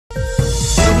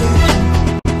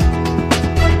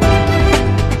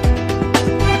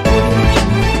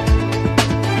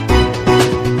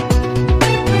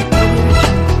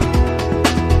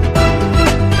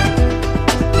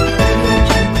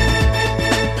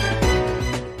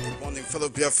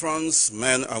Biafrans,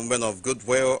 men and women of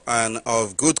goodwill and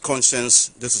of good conscience,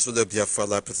 this is the Biafra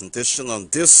live presentation on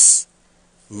this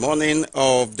morning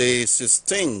of the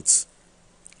 16th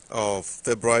of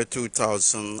February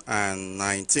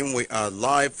 2019. We are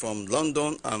live from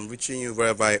London and reaching you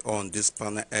wherever on this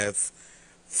planet Earth,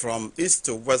 from east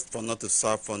to west, from north to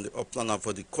south, from the upland and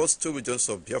for the coastal regions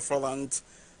of Biafra land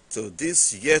to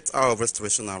this yet hour of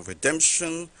restoration and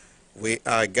redemption. We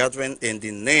are gathering in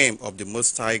the name of the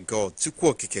Most High God,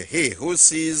 Chukwokike, He who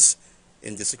sees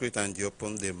in the secret and the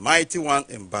open, the mighty one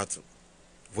in battle.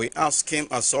 We ask Him,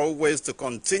 as always, to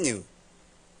continue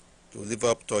to live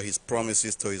up to His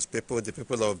promises to His people, the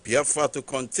people of Biafra, to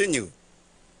continue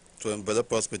to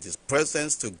envelop us with His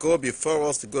presence, to go before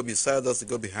us, to go beside us, to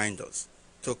go behind us,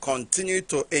 to continue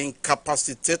to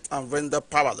incapacitate and render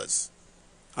powerless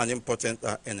and impotent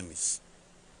our enemies.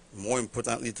 More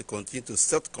importantly, to continue to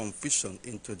set confusion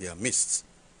into their midst,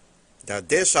 that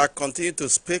they shall continue to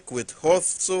speak with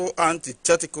hostile,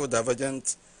 antithetical,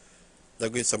 divergent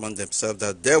language among themselves,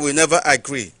 that they will never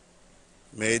agree.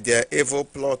 May their evil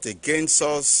plot against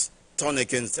us turn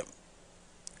against them,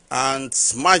 and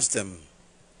smash them,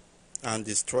 and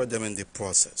destroy them in the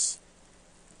process.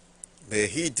 May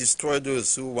He destroy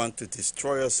those who want to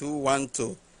destroy us, who want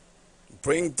to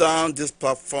bring down this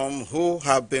platform, who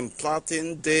have been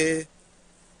planning day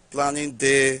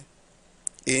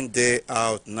in, day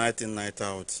out, night in, night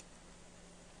out,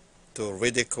 to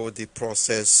ridicule the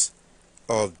process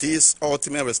of this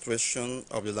ultimate restoration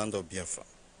of the land of Biafra.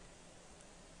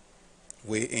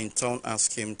 We in turn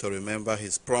ask Him to remember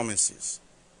His promises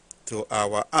to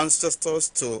our ancestors,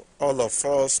 to all of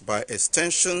us, by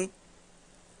extension,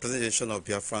 preservation of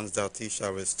Biafrans, that He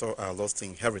shall restore our lost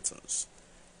inheritance,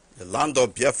 the land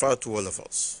of Biafra, to all of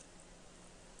us.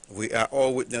 We are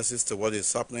all witnesses to what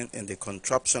is happening in the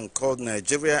contraption called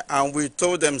Nigeria, and we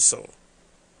told them so.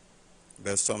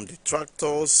 But some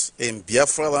detractors in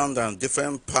Biafra land and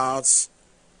different parts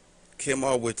came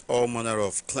up with all manner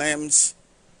of claims,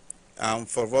 and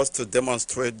for us to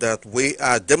demonstrate that we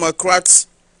are democrats,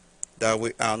 that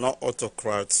we are not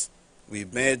autocrats, we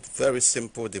made very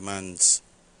simple demands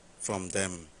from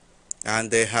them,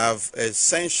 and they have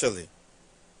essentially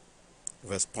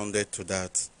responded to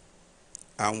that,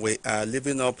 and we are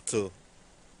living up to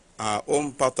our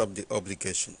own part of the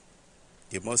obligation.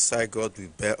 The Most High God will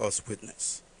bear us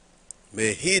witness.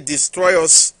 May He destroy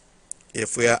us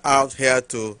if we are out here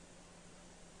to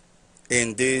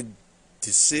indeed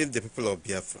deceive the people of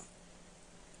Biafra.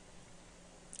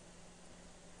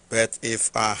 But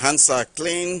if our hands are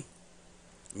clean,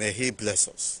 may He bless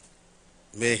us.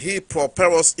 May He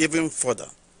propel us even further.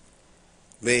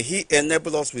 May He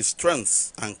enable us with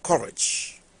strength and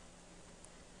courage,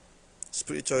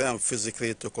 spiritually and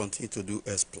physically, to continue to do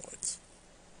exploits.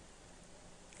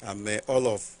 And may all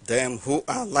of them who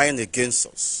are lying against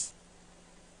us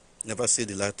never see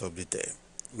the light of the day.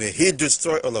 May He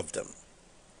destroy all of them.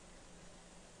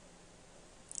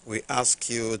 We ask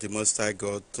You, the Most High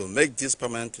God, to make this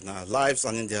permanent in our lives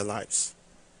and in their lives,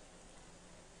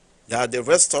 that the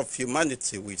rest of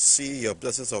humanity will see Your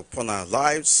blessings upon our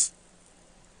lives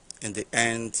in the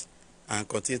end, and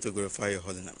continue to glorify Your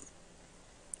holy name.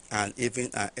 And even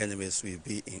our enemies will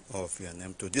be in awe of Your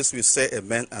name. To this we say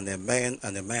amen and amen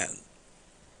and amen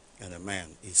and amen.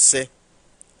 He say.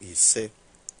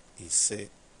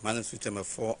 My name is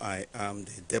Mefor. I am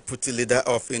the deputy leader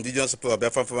of indigenous people of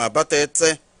Biafra from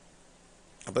Abatete.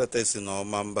 Abatete is in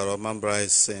Omambra. Omambra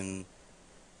is in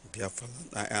Biafra.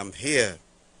 I am here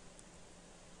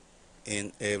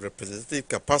in a representative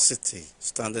capacity,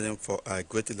 standing in for our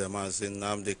great leader, mazi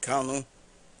Nnamdi Kanu.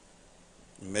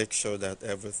 Make sure that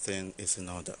everything is in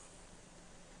order.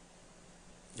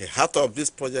 The heart of this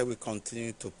project will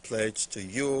continue to pledge to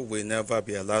you will never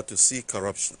be allowed to see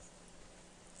corruption,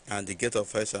 and the gate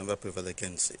of hell shall never prevail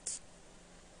against it.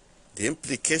 The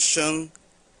implication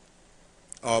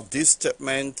of this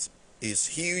statement is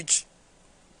huge.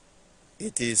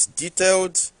 It is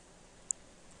detailed.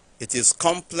 It is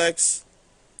complex.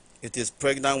 It is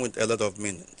pregnant with a lot of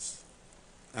meanings.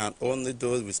 And only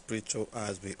those with spiritual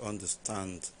eyes will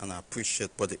understand and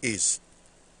appreciate what it is.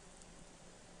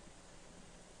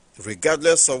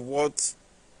 Regardless of what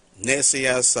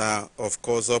naysayers are, of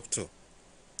course, up to,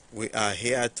 we are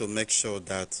here to make sure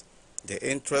that the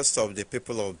interests of the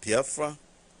people of Biafra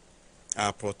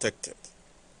are protected.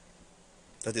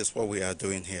 That is what we are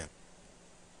doing here.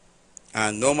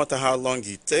 And no matter how long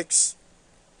it takes,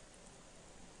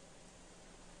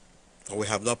 we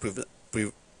have not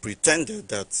pretended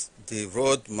that the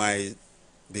road might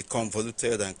be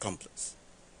convoluted and complex.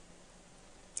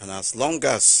 And as long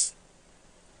as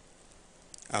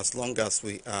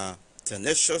we are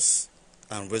tenacious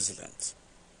and resilient,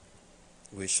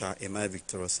 we shall emerge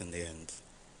victorious in the end.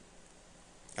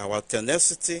 Our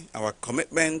tenacity, our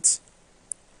commitment,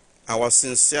 our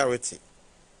sincerity,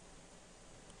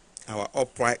 our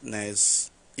uprightness,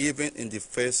 even in the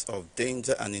face of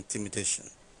danger and intimidation,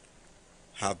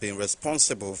 have been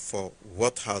responsible for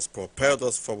what has propelled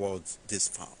us forward this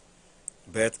far.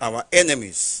 But our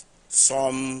enemies,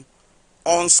 some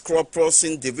unscrupulous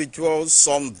individuals,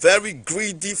 some very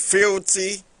greedy,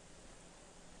 filthy,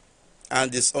 and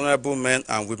dishonorable men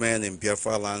and women in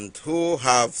Biafra land who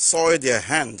have soiled their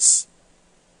hands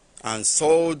and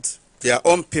sold their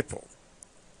own people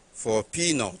for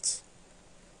peanuts,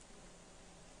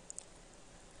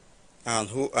 and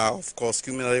who are, of course,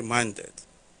 criminally minded,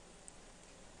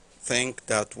 think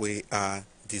that we are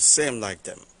the same like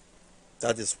them.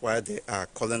 That is why they are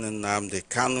calling Nnamdi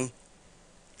Kanu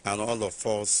and all of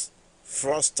us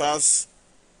fraudsters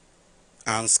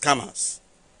and scammers.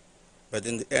 But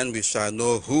in the end, we shall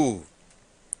know who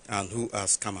and who are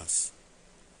scammers.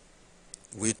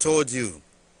 We told you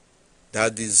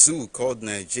that the zoo called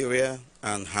Nigeria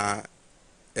and her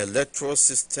electoral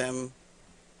system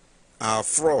are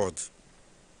fraud,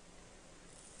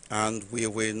 and we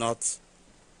will not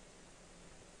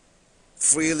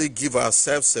freely give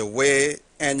ourselves away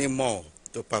anymore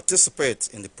to participate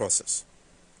in the process.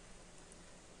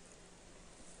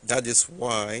 That is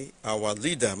why our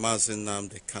leader, Mazi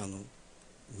Nnamdi Kanu,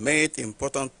 made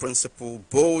important principle,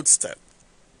 bold step,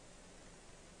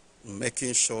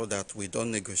 making sure that we don't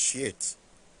negotiate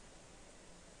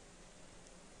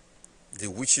the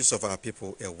wishes of our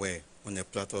people away on a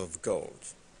platter of gold.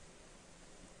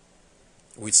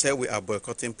 We say we are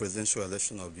boycotting presidential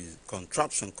election of the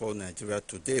contraption called Nigeria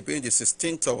today, being the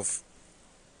 16th of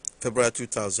February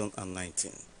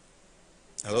 2019.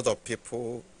 A lot of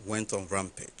people went on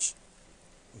rampage.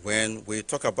 When we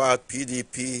talk about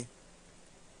PDP,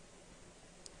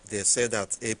 they say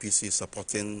that APC is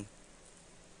supporting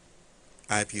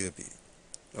IPOB.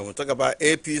 When we talk about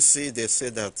APC, they say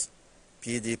that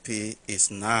PDP is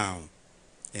now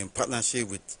in partnership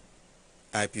with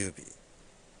IPOB.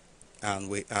 And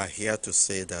we are here to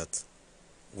say that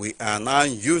we are now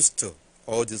used to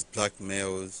all these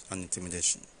blackmails and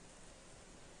intimidation.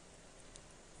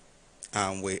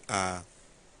 And we are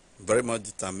very much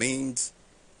determined,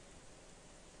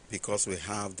 because we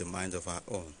have the mind of our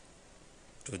own,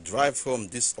 to drive home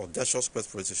this audacious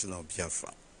perspiration of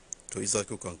Biafra to its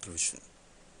logical conclusion.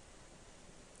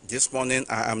 This morning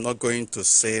I am not going to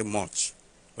say much,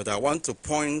 but I want to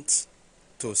point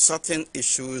to certain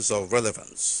issues of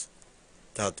relevance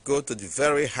that go to the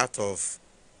very heart of,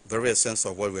 very essence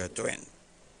of what we are doing.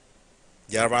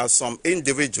 There are some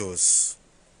individuals,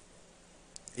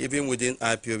 even within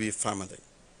IPOB family.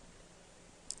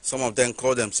 Some of them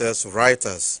call themselves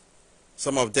writers.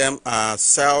 Some of them are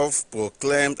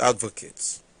self-proclaimed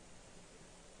advocates.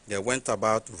 They went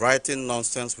about writing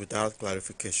nonsense without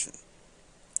clarification.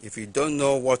 If you don't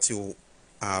know what you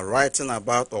are writing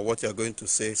about or what you are going to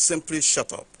say, simply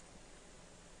shut up.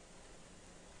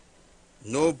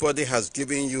 Nobody has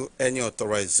given you any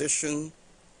authorization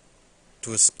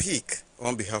to speak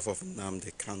on behalf of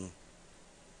Nnamdi Kanu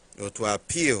or to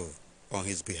appeal on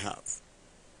his behalf.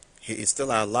 He is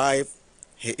still alive,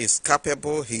 he is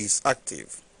capable, he is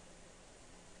active.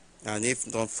 And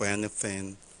if not for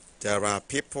anything, there are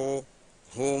people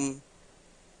whom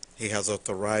he has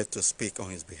authorized to speak on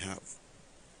his behalf.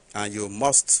 And you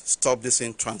must stop this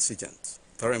intransigent.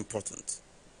 Very important.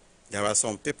 There are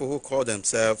some people who call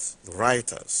themselves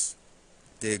writers.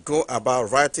 They go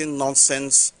about writing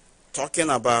nonsense, talking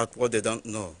about what they don't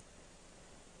know.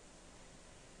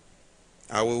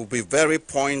 I will be very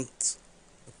I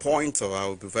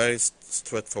will be very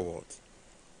straightforward.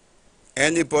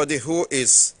 Anybody who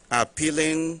is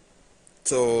appealing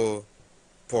to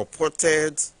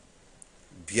purported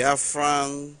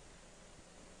Biafran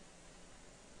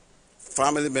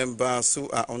family members who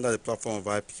are under the platform of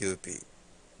IPOB,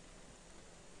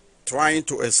 trying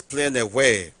to explain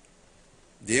away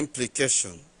the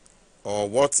implication or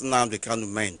what Nnamdi Kanu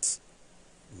meant,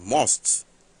 must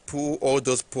pull all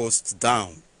those posts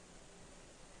down.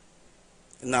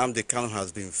 Nnamdi Kanu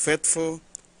has been faithful,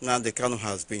 Nnamdi Kanu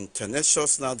has been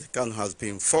tenacious, Nnamdi Kanu has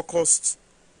been focused,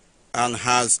 and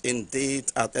has indeed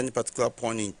at any particular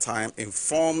point in time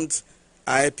informed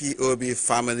IPOB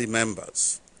family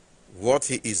members what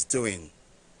he is doing.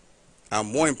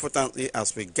 And more importantly,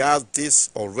 as regards this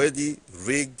already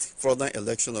rigged fraudulent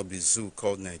election of the zoo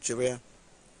called Nigeria,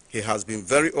 he has been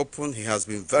very open, he has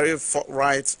been very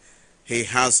forthright, he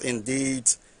has indeed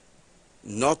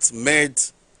not made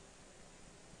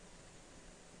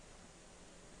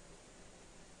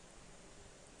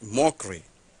mockery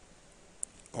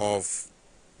of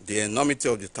the enormity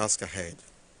of the task ahead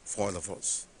for all of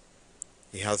us.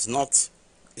 He has not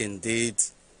indeed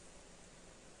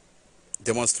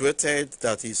demonstrated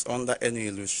that he's under any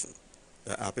illusion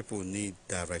that our people need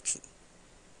direction.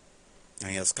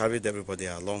 And he has carried everybody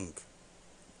along.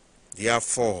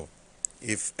 Therefore,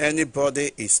 if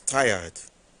anybody is tired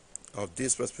of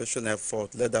this restoration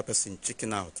effort, let that person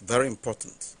chicken out. Very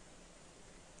important.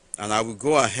 And I will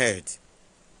go ahead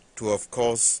to, of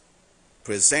course,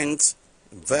 present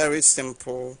very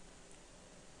simple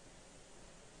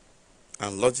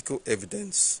and logical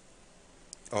evidence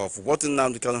of what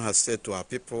Nnamdi Kanu has said to our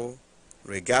people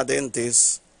regarding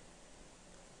this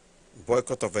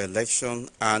boycott of election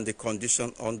and the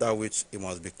condition under which it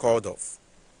must be called off.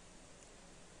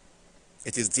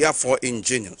 It is therefore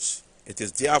ingenious. It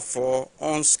is therefore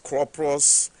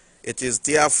unscrupulous. It is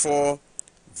therefore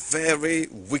very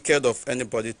wicked of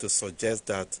anybody to suggest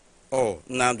that, oh,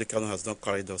 Nnamdi Kanu has not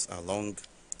carried us along.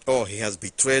 Oh, he has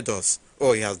betrayed us.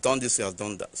 Oh, he has done this, he has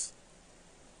done that.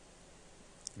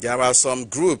 There are some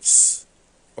groups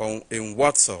on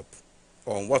WhatsApp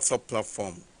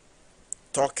platform,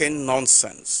 talking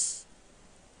nonsense.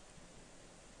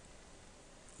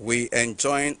 We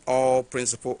enjoin all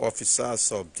principal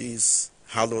officers of this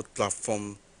hallowed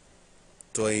platform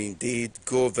to indeed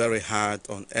go very hard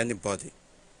on anybody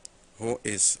who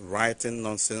is writing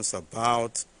nonsense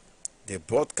about the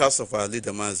broadcast of our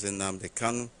leader mazi Nnamdi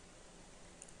Kanu,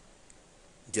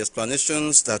 the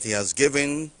explanations that he has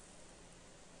given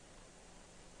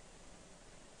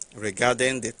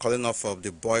regarding the calling off of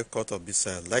the boycott of this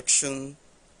election.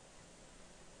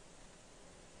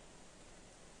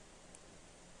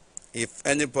 If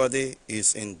anybody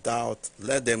is in doubt,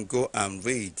 let them go and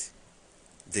read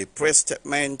the press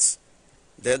statement.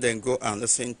 Let them go and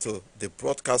listen to the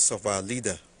broadcast of our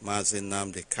leader, mazi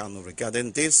Nnamdi Kanu,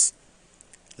 regarding this.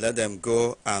 Let them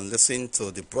go and listen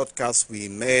to the broadcast we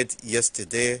made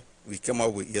yesterday, we came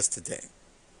up with yesterday.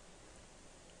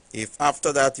 If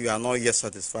after that you are not yet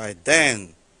satisfied,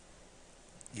 then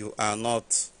you are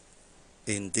not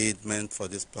indeed meant for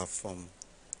this platform.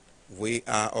 We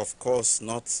are, of course,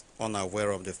 not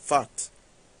unaware of the fact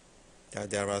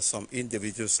that there are some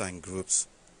individuals and groups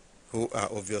who are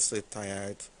obviously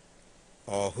tired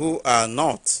or who are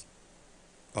not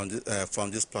on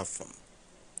from this platform.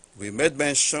 We made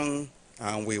mention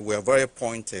and we were very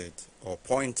pointed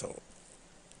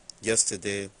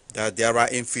yesterday that there are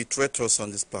infiltrators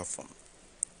on this platform.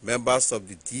 Members of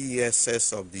the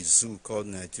DSS of the zoo called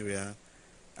Nigeria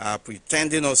are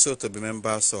pretending also to be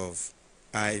members of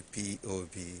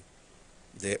IPOB.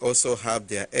 They also have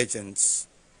their agents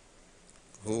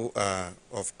who are,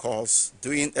 of course,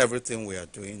 doing everything we are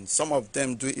doing. Some of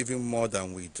them do even more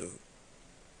than we do.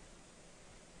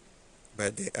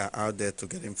 But they are out there to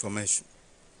get information.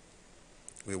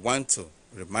 We want to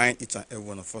remind each and every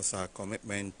one of us our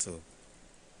commitment to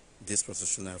this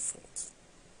professional effort.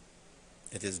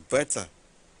 It is better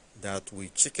that we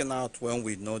chicken out when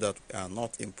we know that we are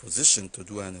not in position to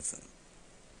do anything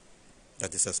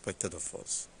that is expected of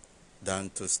us, than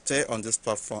to stay on this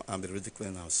platform and be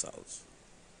ridiculing ourselves.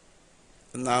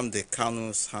 Nnamdi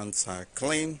Kanu's hands are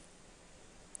clean.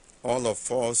 All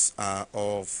of us are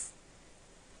of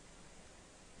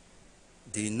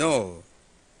the know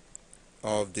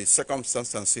of the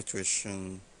circumstance and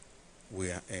situation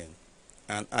we are in.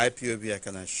 And IPOB, I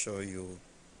can assure you,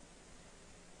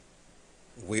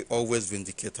 we always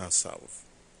vindicate ourselves.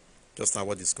 Just like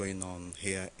what is going on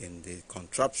here in the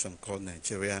contraption called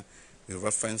Nigeria, with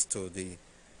reference to the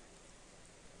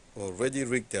already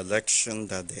rigged election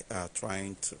that they are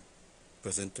trying to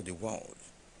present to the world.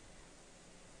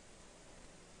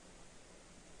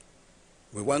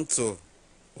 We want to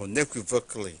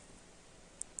unequivocally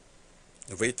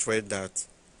reiterate that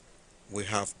we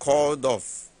have called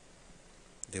off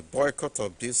the boycott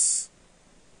of this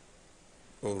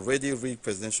already rigged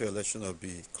presidential election of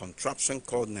the contraption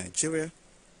called Nigeria,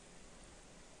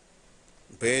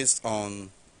 based on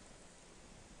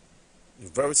a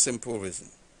very simple reason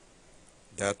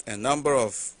that a number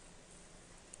of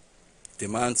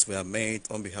demands were made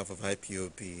on behalf of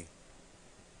IPOB,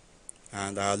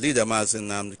 and our leader mazi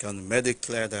Nnamdi Kanu made it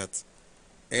clear that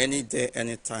any day,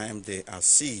 any time they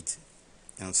accede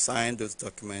and sign those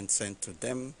documents sent to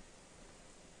them,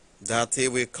 that he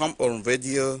will come on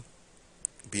radio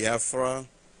Biafra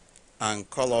and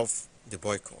call off the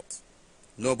boycott.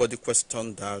 Nobody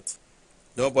questioned that.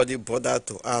 Nobody bothered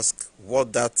to ask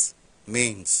what that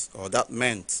means or that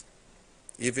meant,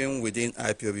 even within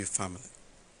IPOB family.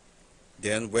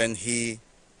 Then when he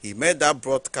He made that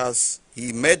broadcast.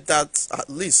 He made that at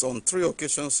least on 3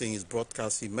 occasions in his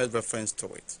broadcast. He made reference to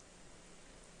it.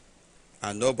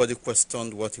 And nobody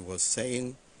questioned what he was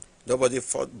saying. Nobody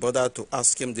bothered to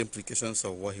ask him the implications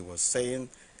of what he was saying.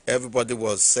 Everybody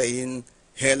was saying,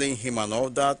 hailing him and all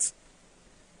that.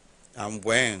 And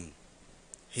when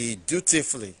he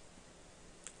dutifully,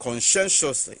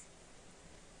 conscientiously,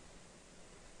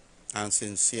 and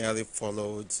sincerely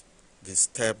followed the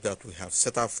step that we have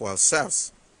set up for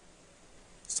ourselves,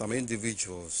 some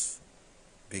individuals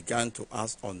began to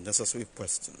ask unnecessary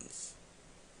questions.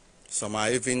 Some are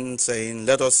even saying,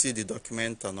 let us see the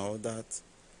document and all that.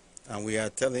 And we are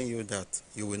telling you that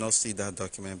you will not see that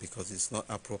document because it's not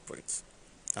appropriate.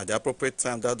 At the appropriate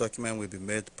time, that document will be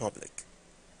made public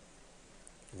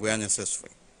where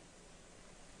necessary.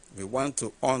 We want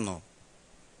to honor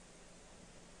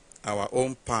our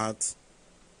own part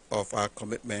of our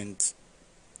commitment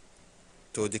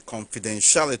to the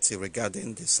confidentiality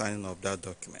regarding the signing of that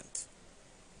document.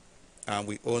 And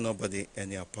we owe nobody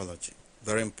any apology.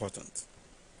 Very important.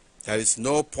 There is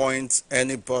no point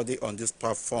anybody on this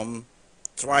platform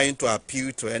trying to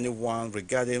appeal to anyone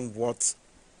regarding what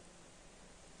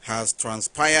has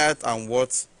transpired and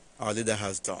what our leader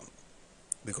has done.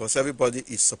 Because everybody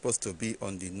is supposed to be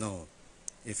on the know.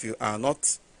 If you are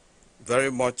not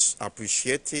very much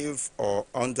appreciative or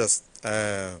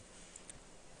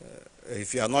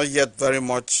if you are not yet very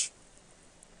much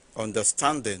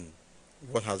understanding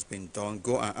what has been done,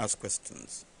 go and ask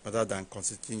questions rather than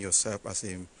constituting yourself as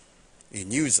a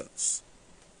nuisance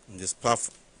in this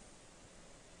platform.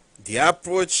 The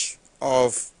approach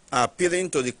of appealing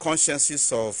to the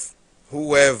consciences of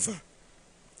whoever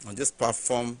on this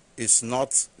platform is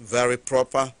not very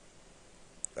proper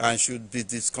and should be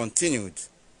discontinued.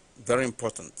 Very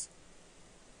important.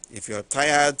 If you are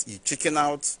tired, you chicken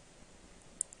out,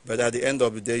 but at the end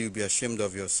of the day, you'll be ashamed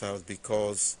of yourself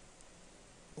because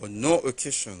on no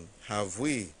occasion have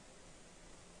we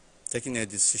taken a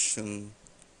decision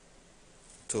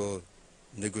to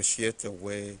negotiate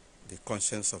away the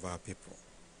conscience of our people.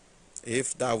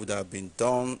 If that would have been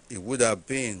done, it would have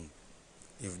been,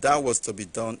 if that was to be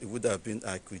done, it would have been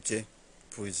at Kuje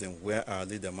prison where our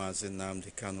leader mazi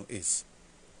Nnamdi Kanu is.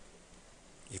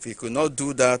 If he could not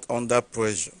do that under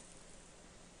pressure,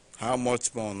 how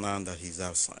much more now that he's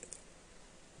outside?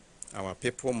 Our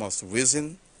people must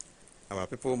reason. Our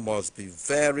people must be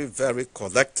very, very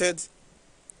collected.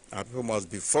 Our people must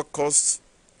be focused,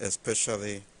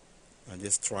 especially in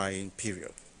this trying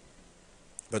period.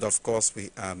 But of course,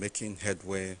 we are making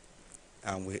headway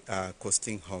and we are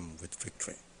coasting home with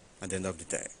victory at the end of the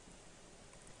day.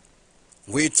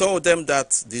 We told them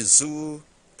that the zoo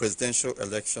presidential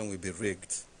election will be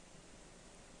rigged.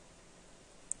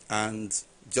 And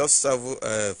just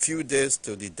a few days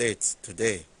to the date,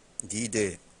 today,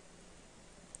 D-Day,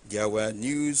 there were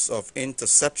news of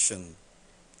interception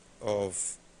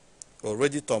of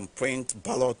already on print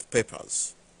ballot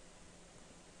papers.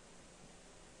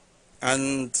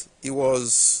 And it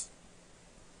was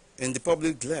in the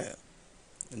public glare.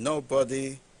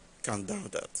 Nobody can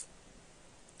doubt that.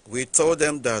 We told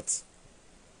them that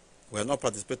we are not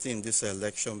participating in this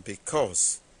election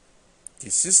because the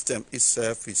system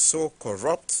itself is so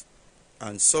corrupt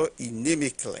and so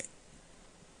inimically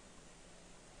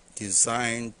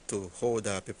designed to hold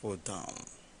our people down.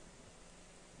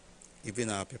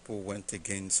 Even our people went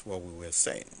against what we were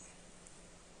saying.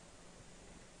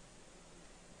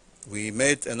 We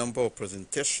made a number of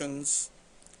presentations.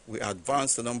 We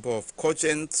advanced a number of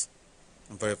cogent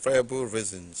and verifiable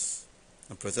reasons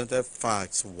and presented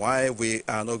facts why we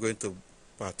are not going to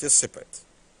participate.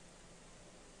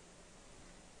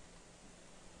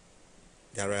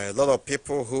 There are a lot of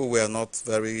people who were not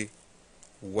very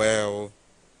well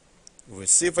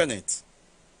receiving it.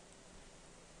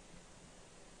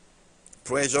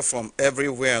 Pressure from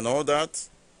everywhere and all that,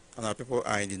 and our people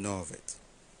are in the know of it.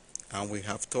 And we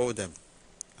have told them,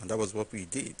 and that was what we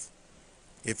did.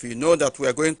 If you know that we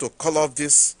are going to call off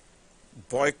this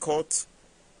boycott,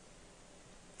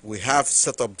 we have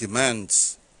set up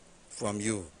demands from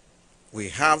you. We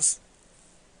have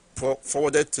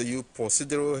forwarded to you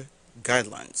procedural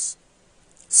guidelines.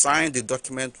 Sign the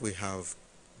document we have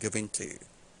given to you.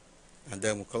 And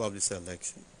then we'll call off this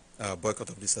election, boycott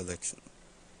of this election.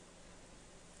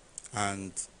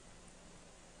 And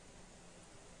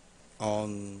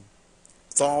on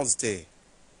Thursday,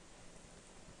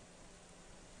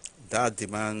 that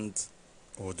demand,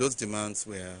 or those demands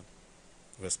were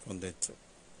responded to,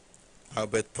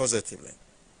 albeit positively.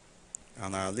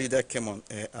 And our leader came on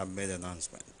air and made an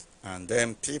announcement. And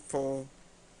then people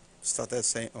started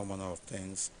saying all manner of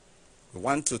things. We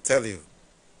want to tell you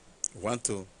I want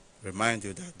to remind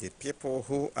you that the people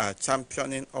who are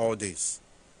championing all this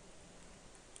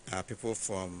are people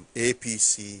from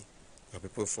APC or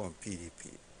people from PDP.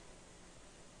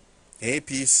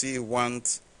 APC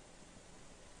want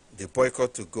the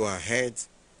boycott to go ahead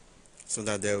so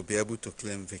that they will be able to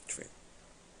claim victory.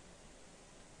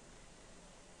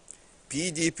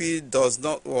 PDP does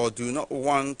not or do not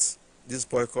want this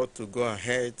boycott to go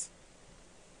ahead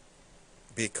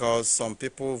because some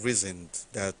people reasoned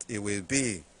that it will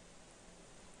be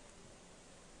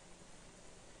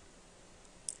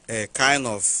a kind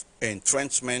of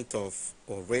entrenchment of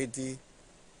already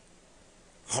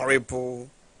horrible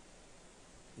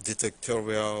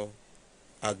dictatorial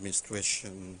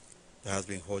administration that has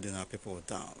been holding our people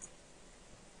down.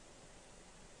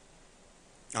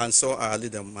 And so our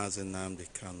leader, Mazi Nnamdi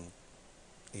Kanu,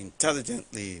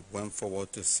 intelligently went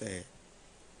forward to say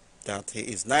that he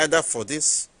is neither for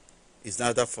this, is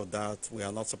neither for that, we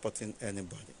are not supporting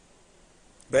anybody.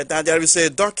 But that there is a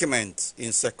document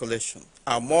in circulation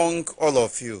among all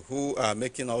of you who are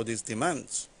making all these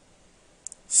demands.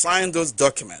 Sign those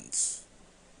documents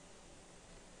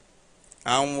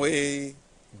and we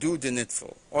do the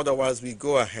needful. Otherwise, we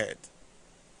go ahead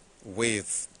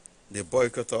with the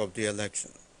boycott of the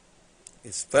election.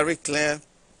 It's very clear.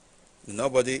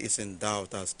 Nobody is in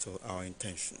doubt as to our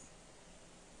intention.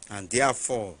 And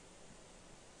therefore,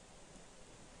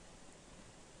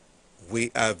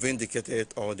 we are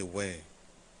vindicated all the way.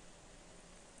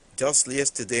 Just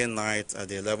yesterday night at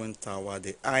the 11th hour,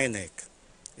 the INEC,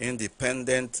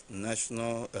 Independent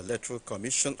National Electoral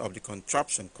Commission of the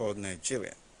contraption called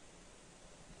Nigeria,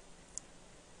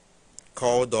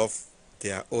 called off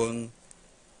their own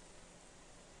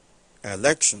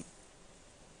election.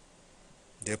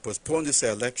 They postponed this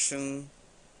election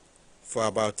for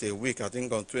about a week, I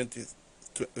think on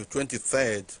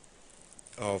 23rd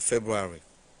of February,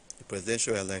 the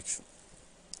presidential election.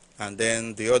 And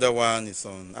then the other one is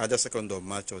on either 2nd of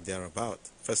March or thereabout,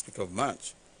 first week of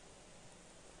March.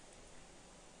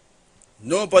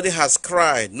 Nobody has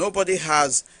cried. Nobody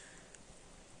has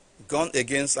gone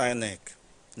against INEC.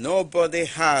 Nobody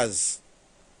has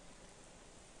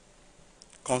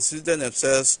considered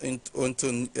themselves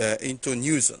into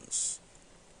nuisance.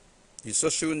 The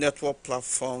social network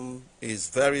platform is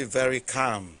very, very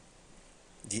calm.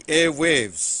 The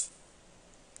airwaves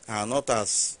are not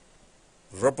as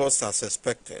robust as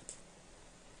expected.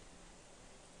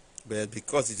 But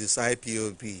because it is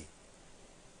IPOB,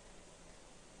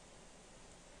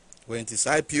 when it is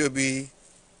IPOB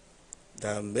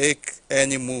that make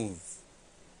any move,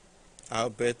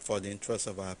 albeit for the interest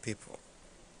of our people,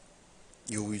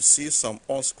 you will see some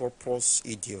unscrupulous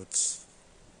idiots,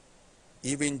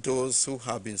 even those who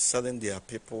have been selling their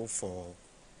people for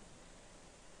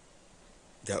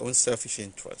their own selfish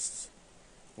interests,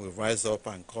 will rise up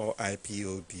and call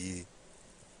IPOB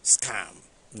scam.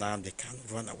 Now they can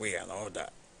run away and all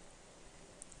that.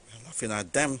 We are laughing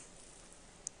at them.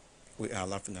 We are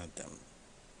laughing at them.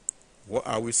 What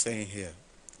are we saying here?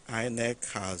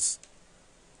 INEC has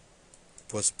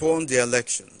postponed the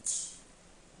elections.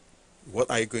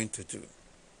 What are you going to do?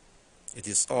 It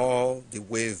is all the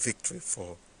way victory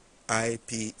for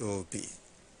IPOB,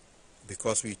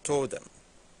 because we told them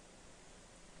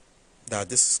that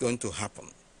this is going to happen.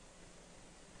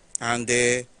 And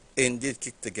they indeed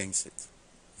kicked against it.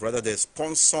 Rather, they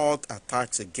sponsored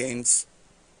attacks against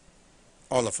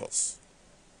all of us.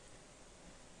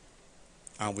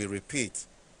 And we repeat,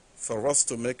 for us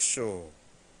to make sure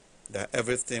that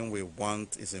everything we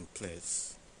want is in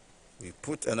place, we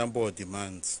put a number of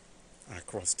demands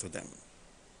across to them.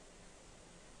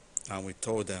 And we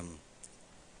told them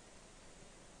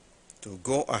to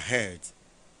go ahead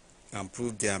and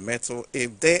prove their mettle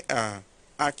if they are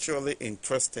actually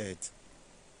interested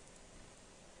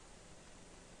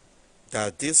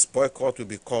that this boycott will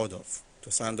be called off, to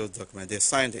sign those documents. They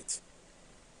signed it.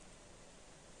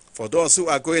 For those who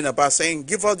are going about saying,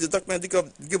 give us the document,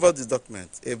 give us the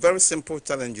document, a very simple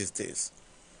challenge is this.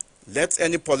 Let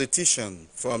any politician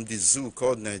from the zoo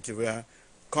called Nigeria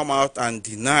come out and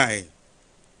deny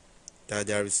that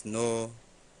there is no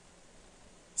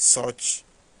such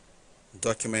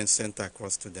document sent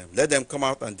across to them. Let them come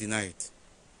out and deny it.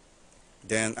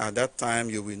 Then at that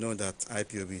time you will know that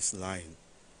IPOB is lying.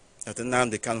 That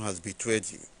Nnamdi Kanu has betrayed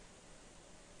you.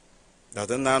 That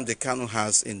Nnamdi Kanu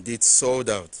has indeed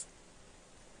sold out.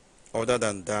 Other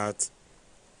than that,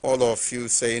 all of you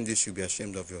saying this should be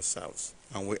ashamed of yourselves.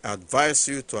 And we advise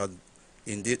you to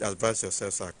indeed advise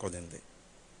yourselves accordingly.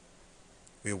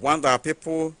 We want our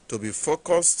people to be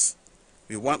focused.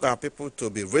 We want our people to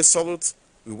be resolute.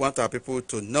 We want our people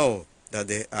to know that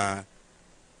they are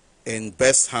in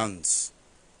best hands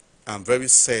and very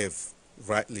safe,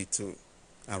 rightly too.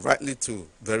 And rightly too,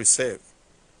 very safe.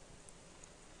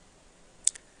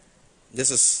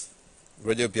 This is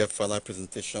Radio Biafra Live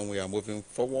presentation. We are moving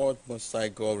forward. Most High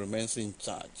God remains in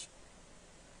charge.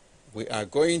 We are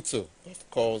going to, of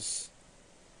course,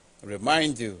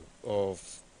 remind you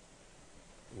of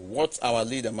what our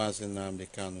leader, mazi Nnamdi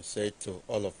Kanu, said to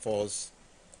all of us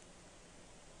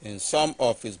in some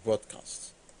of his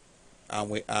broadcasts. And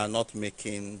we are not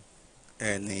making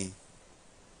any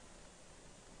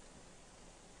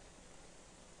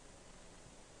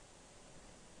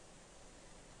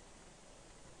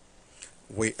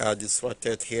we are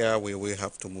distracted here. We will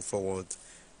have to move forward.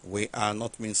 We are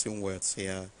not mincing words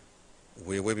here.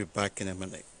 We will be back in a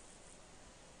minute.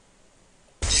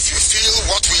 If you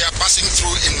feel what we are passing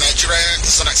through in Nigeria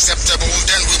is unacceptable,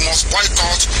 then we must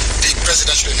boycott the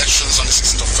presidential elections on the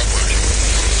 16th of February.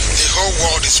 The whole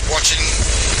world is watching,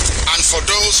 and for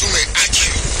those who may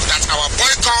argue that our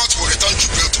boycott will return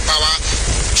Jubilee to power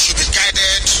should be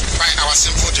guided by our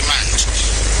simple demand.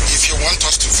 If you want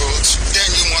us to vote, then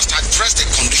you must address the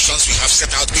conditions we have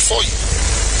set out before you.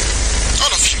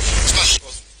 All of you. It's not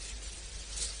sure.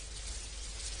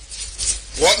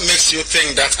 What makes you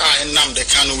think that I, Nnamdi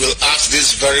Kanu, will ask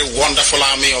this very wonderful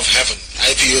army of heaven,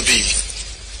 IPOB,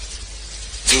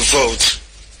 to vote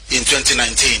in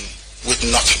 2019 with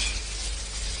nothing?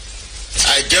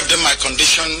 I gave them my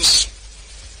conditions.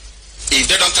 If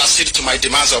they don't accede to my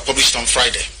demands, I'll publish it on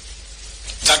Friday,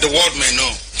 that the world may know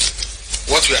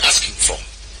what we're asking for.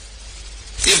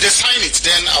 If they sign it,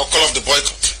 then I'll call off the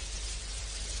boycott.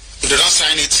 If they don't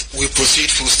sign it, we proceed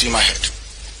full steam ahead.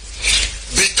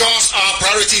 Because our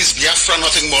priority is Biafra,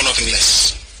 nothing more, nothing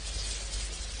less.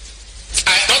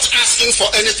 I'm not asking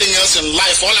for anything else in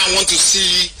life. All I want to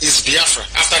see is Biafra.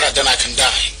 After that, then I can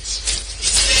die.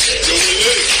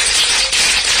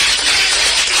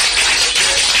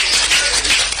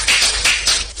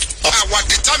 Our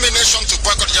determination to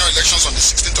boycott general elections on the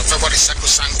 16th of February is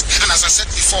sacrosanct. And as I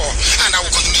said before, and I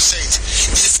will continue to say it,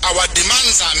 if our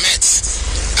demands are met,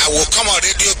 I will come on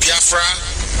Radio Biafra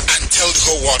and tell the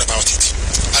whole world about it.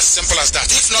 As simple as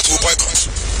that. If not, we'll boycott.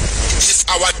 If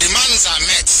our demands are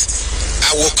met,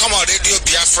 I will come on Radio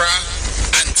Biafra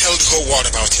and tell the whole world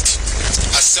about it.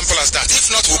 As simple as that. If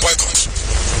not, we'll boycott.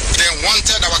 They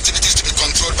wanted our activities to be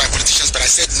controlled by politicians, but I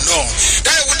said no.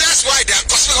 That's why they are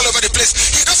gossiping all over the place.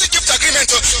 He doesn't keep the agreement.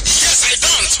 Yes, I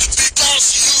don't. Because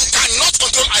you cannot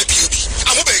control IPOB.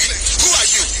 I'm begging. Who are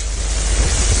you?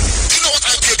 Do you know what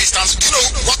IPOB stands for? Do you know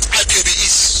what IPOB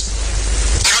is?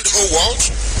 Around the whole world,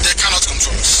 they cannot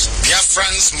control us.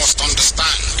 Biafrans must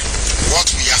understand what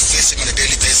we are facing on a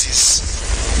daily basis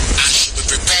and should be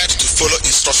prepared to follow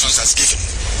instructions as given.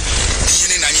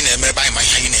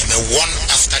 One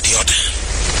after the other.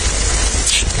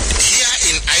 Here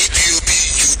in IPOB,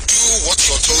 you do what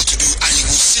you're told to do and you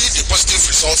will see the positive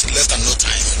results in less than no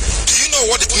time. Do you know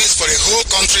what it means for a whole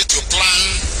country to plan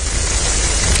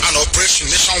an operation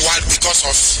nationwide because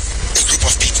of a group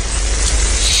of people?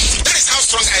 That is how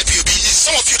strong IPOB is.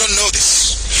 Some of you don't know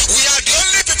this. We are the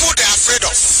only people they are afraid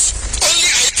of.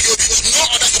 Only IPOB, no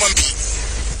other human being.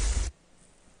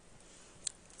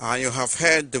 And you have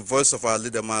heard the voice of our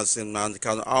leader, mazi Nnamdi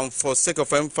Kanu. And for sake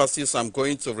of emphasis, I'm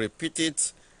going to repeat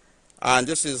it. And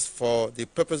this is for the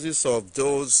purposes of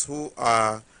those who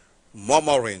are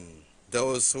murmuring,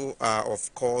 those who are,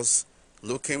 of course,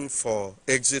 looking for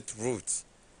exit route.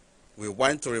 We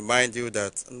want to remind you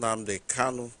that Nnamdi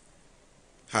Kanu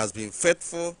has been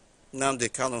faithful. Nnamdi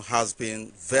Kanu has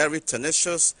been very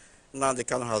tenacious. Nnamdi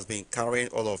Kanu has been carrying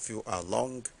all of you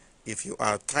along. If you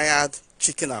are tired,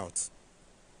 chicken out.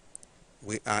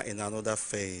 We are in another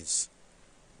phase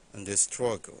in the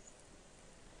struggle.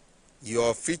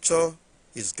 Your future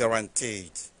is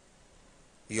guaranteed.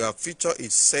 Your future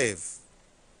is safe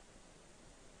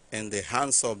in the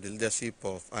hands of the leadership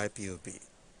of IPOB.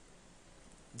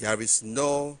 There is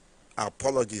no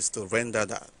apologies to render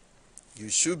that. You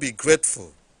should be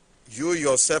grateful. You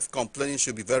yourself complaining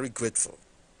should be very grateful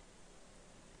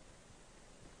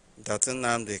that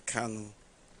Nnamdi Kanu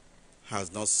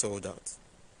has not sold out.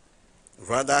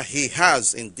 Rather, he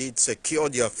has indeed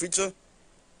secured your future,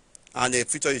 and a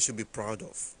future you should be proud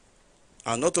of.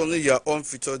 And not only your own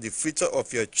future, the future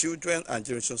of your children and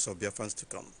generations of Biafrans to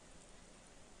come.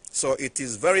 So it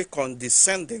is very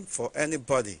condescending for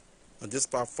anybody on this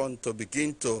platform to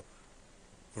begin to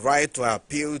write to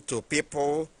appeal to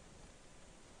people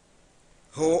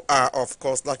who are, of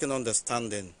course, lacking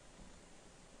understanding.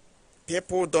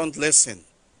 People don't listen.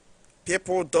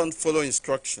 People don't follow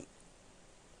instruction.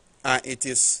 And it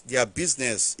is their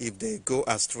business if they go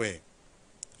astray.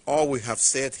 All we have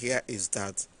said here is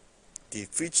that the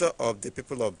future of the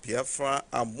people of Biafra,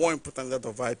 and more importantly that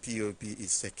of IPOB,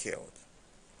 is secured.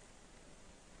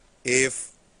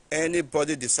 If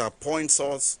anybody disappoints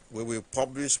us, we will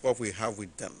publish what we have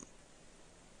with them.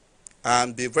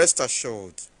 And be rest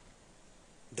assured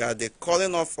that the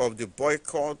calling off of the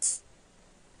boycott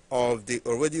of the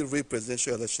already rigged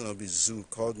presidential election of the zoo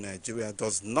called Nigeria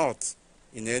does not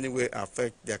in any way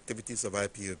affect the activities of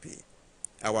IPOB.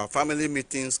 Our family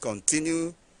meetings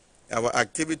continue, our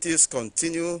activities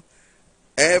continue,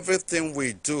 everything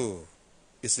we do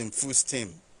is in full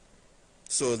steam.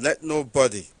 So let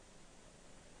nobody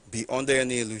be under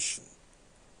any illusion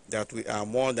that we are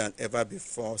more than ever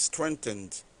before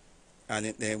strengthened and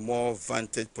in a more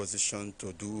vantage position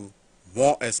to do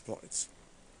more exploits.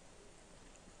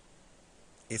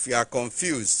 If you are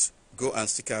confused, go and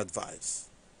seek advice.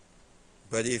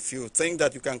 But if you think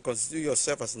that you can consider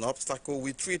yourself as an obstacle,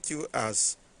 we treat you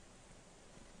as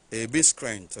a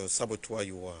miscreant or saboteur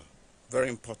you are. Very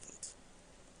important.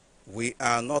 We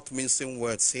are not mincing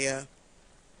words here.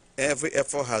 Every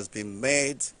effort has been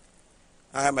made.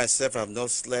 I myself have not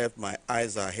slept. My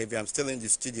eyes are heavy. I'm still in the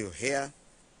studio here.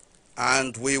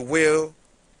 And we will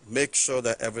make sure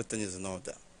that everything is in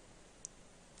order.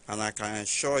 And I can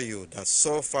assure you that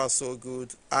so far so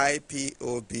good,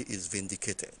 IPOB is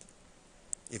vindicated.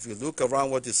 If you look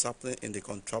around what is happening in the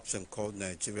contraption called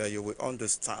Nigeria, you will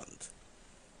understand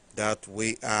that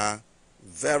we are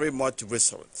very much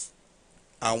resolute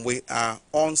and we are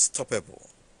unstoppable.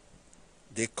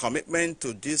 The commitment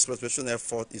to this restoration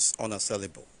effort is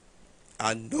unassailable,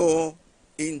 and no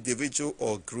individual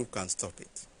or group can stop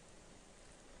it.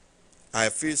 I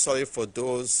feel sorry for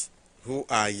those who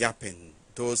are yapping,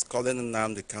 those calling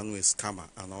Nnamdi Kanu a scammer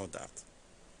and all that.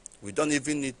 We don't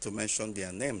even need to mention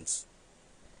their names.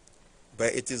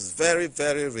 But it is very,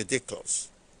 very ridiculous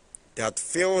that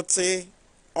filthy,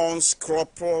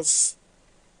 unscrupulous,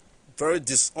 very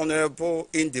dishonorable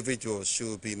individuals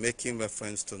should be making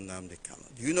reference to Nnamdi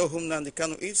Kanu. Do you know whom Nnamdi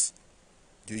Kanu is?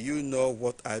 Do you know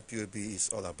what IPOB is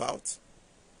all about?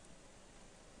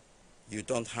 You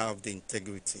don't have the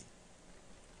integrity.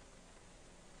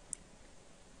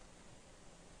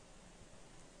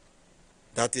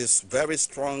 That is very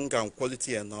strong and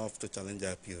quality enough to challenge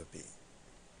IPOB.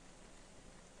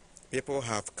 People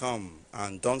have come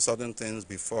and done certain things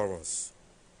before us.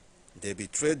 They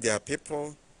betrayed their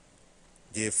people.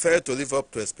 They failed to live up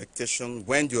to expectation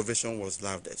when the ovation was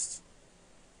loudest.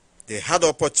 They had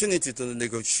opportunity to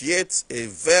negotiate a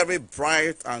very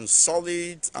bright and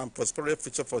solid and prosperous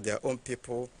future for their own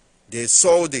people. They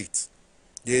sold it.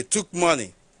 They took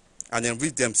money and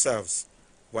enriched themselves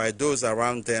while those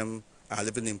around them are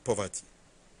living in poverty.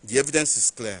 The evidence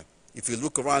is clear. If you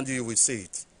look around you, you will see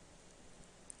it.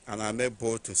 And I'm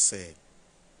able to say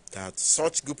that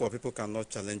such group of people cannot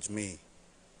challenge me.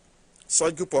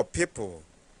 Such group of people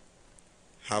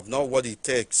have not what it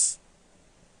takes,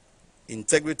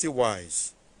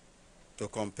 integrity-wise, to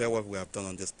compare what we have done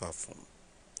on this platform.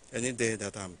 Any day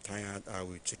that I'm tired, I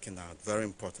will chicken out. Very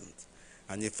important.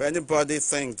 And if anybody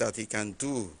thinks that he can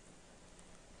do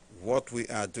what we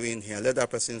are doing here, let that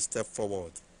person step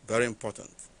forward. Very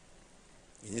important.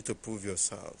 You need to prove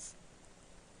yourself.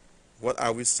 What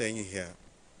are we saying here?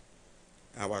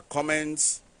 Our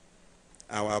comments,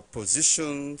 our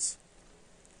positions,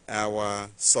 our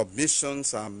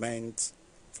submissions are meant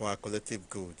for our collective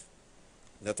good.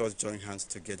 Let us join hands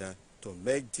together to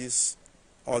make this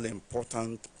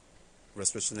all-important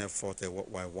restoration effort a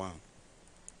worthwhile one.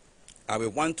 I will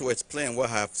want to explain what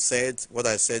I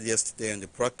said yesterday in the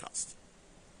broadcast.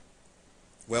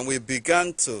 When we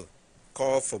began to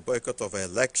call for boycott of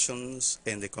elections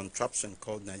in the contraption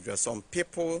called Nigeria, some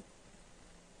people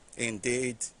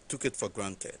indeed took it for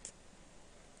granted.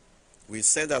 We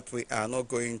said that we are not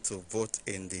going to vote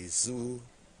in the zoo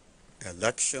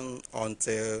election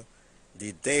until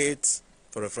the date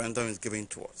for referendum is given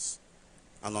to us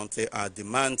and until our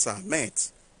demands are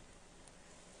met.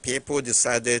 People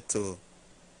decided to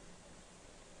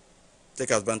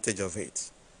take advantage of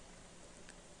it.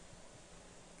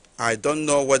 I don't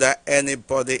know whether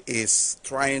anybody is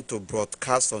trying to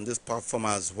broadcast on this platform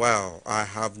as well. I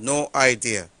have no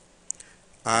idea.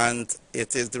 And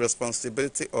it is the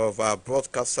responsibility of our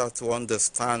broadcaster to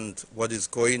understand what is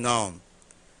going on.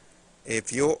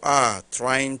 If you are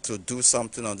trying to do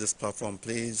something on this platform,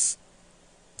 please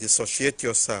dissociate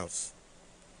yourselves.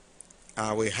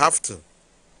 I will have to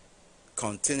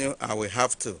continue. I will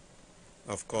have to,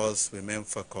 of course, remain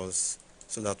focused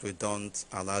so that we don't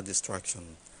allow distraction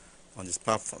on this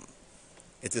platform.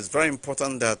 It is very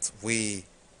important that we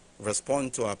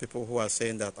respond to our people who are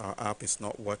saying that our app is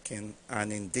not working,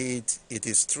 and indeed it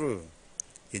is true.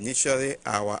 Initially,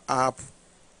 our app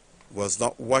was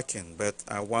not working, but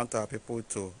I want our people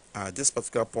to, at this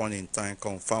particular point in time,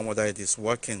 confirm whether it is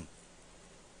working.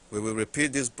 We will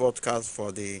repeat this broadcast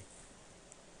for the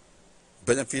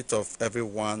benefit of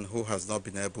everyone who has not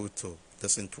been able to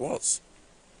listen to us.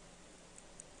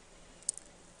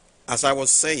 As I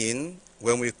was saying,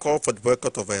 when we call for the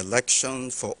boycott of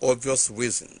elections for obvious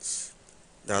reasons,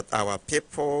 that our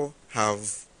people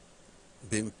have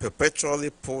been perpetually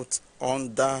put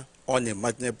under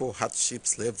unimaginable hardship,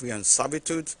 slavery, and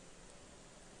servitude,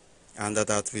 and that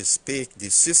as we speak, the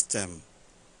system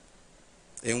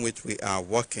in which we are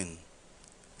working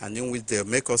and in which they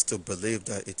make us to believe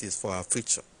that it is for our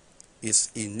future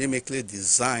is inimically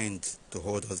designed to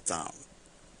hold us down.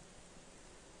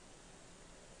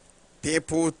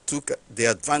 People took the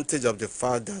advantage of the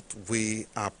fact that we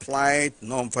applied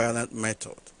non-violent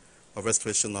method of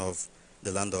restoration of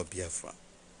the land of Biafra.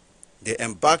 They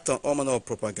embarked on all manner of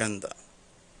propaganda.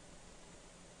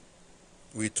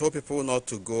 We told people not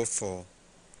to go for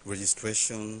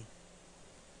registration.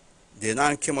 They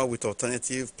now came up with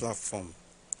alternative platform,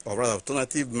 or rather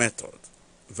alternative method,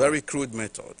 very crude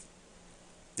method.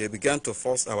 They began to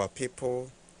force our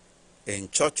people in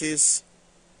churches,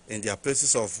 in their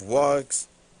places of work,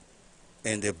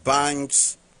 in the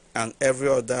banks, and every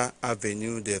other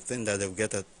avenue they think that they will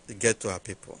get to our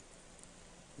people.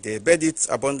 They made it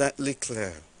abundantly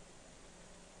clear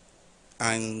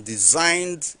and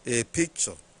designed a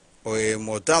picture or a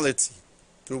modality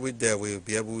through which they will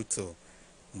be able to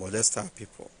molest our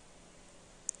people.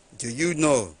 Do you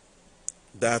know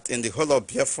that in the whole of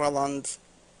Biafra land,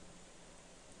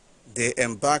 they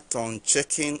embarked on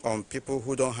checking on people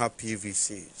who don't have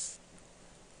PVCs?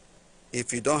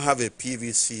 If you don't have a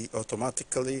PVC,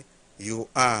 automatically you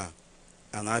are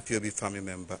an IPOB family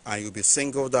member and you'll be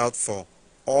singled out for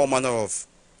all manner of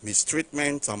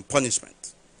mistreatment and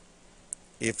punishment.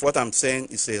 If what I'm saying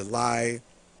is a lie,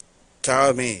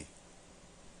 tell me.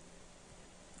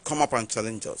 Come up and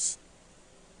challenge us.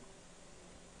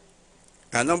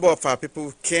 A number of our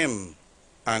people came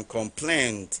and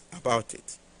complained about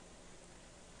it,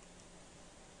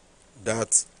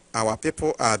 that our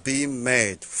people are being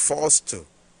forced to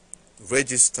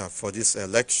register for this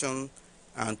election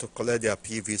and to collect their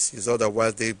PVCs,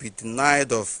 otherwise they'll be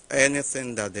denied of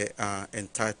anything that they are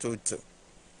entitled to.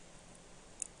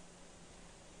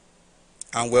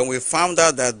 And when we found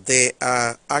out that they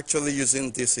are actually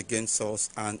using this against us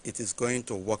and it is going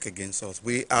to work against us,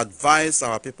 we advised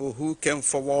our people who came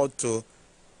forward to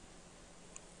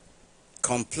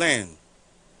complain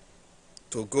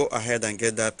to go ahead and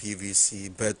get that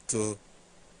PVC, but to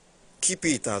keep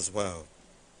it as well.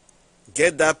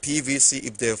 Get that PVC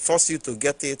if they force you to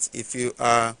get it. If you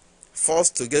are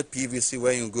forced to get PVC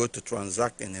when you go to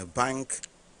transact in a bank,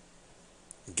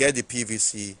 get the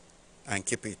PVC and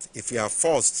keep it. If you are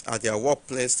forced at your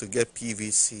workplace to get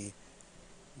PVC,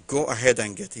 go ahead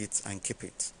and get it and keep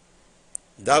it.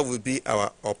 That will be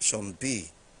our option B.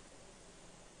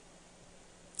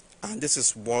 And this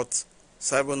is what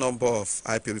several number of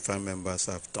IPOB family members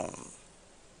have done.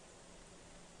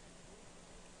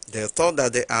 They thought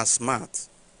that they are smart.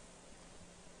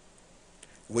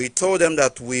 We told them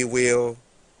that we will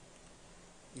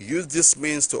use this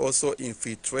means to also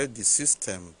infiltrate the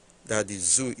system that the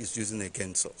zoo is using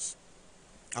against us.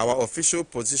 Our official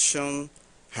position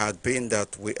had been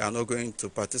that we are not going to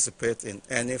participate in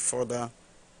any further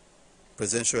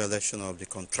presidential election of the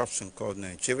contraption called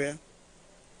Nigeria,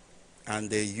 and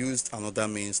they used another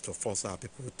means to force our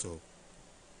people to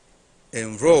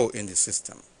enroll in the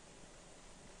system.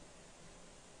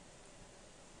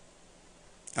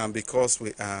 And because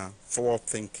we are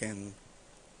forward-thinking,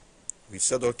 we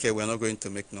said, okay, we're not going to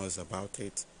make noise about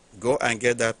it. Go and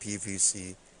get that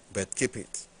PVC, but keep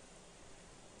it.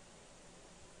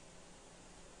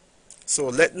 So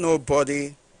let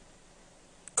nobody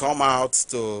come out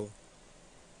to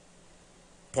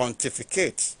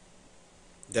pontificate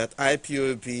that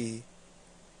IPOB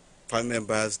family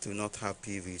members do not have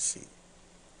PVC.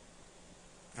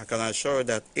 I can assure you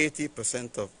that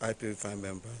 80% of IPOB family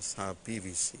members have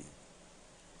PVC.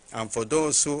 And for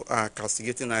those who are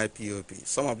castigating IPOB,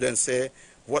 some of them say,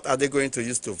 what are they going to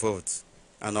use to vote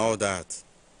and all that?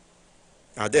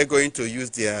 Are they going to use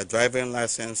their driving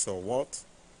license or what?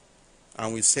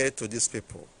 And we say to these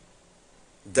people,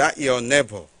 that your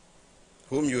neighbor,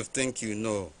 whom you think you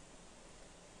know,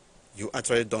 you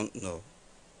actually don't know.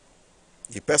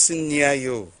 The person near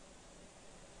you,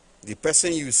 the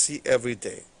person you see every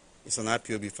day, is an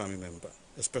IPOB family member,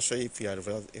 especially if you are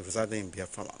residing in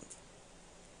Biafra land.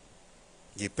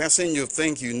 The person you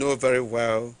think you know very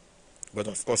well, but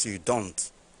of course you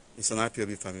don't, is an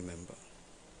IPOB family member.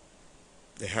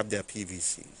 They have their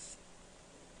PVCs.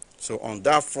 So on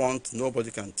that front,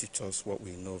 nobody can teach us what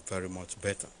we know very much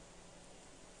better.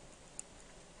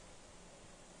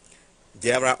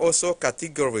 There are also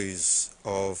categories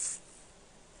of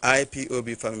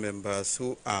IPOB family members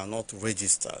who are not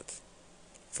registered.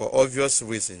 For obvious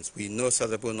reasons, we know a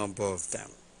sizable number of them.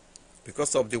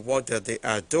 Because of the work that they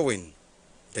are doing,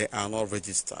 they are not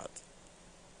registered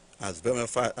as bona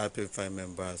fide IPOB family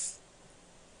members.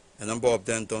 A number of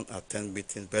them don't attend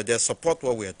meetings, but they support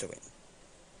what we are doing.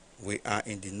 We are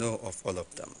in the know of all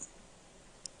of them.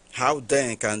 How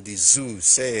then can the zoo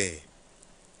say,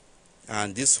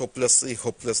 and these hopeless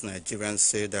Nigerians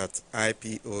say, that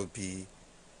IPOB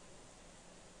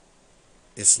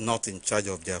is not in charge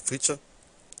of their future,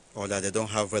 or that they don't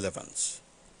have relevance?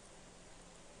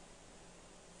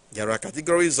 There are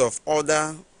categories of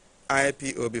other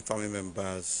IPOB family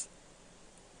members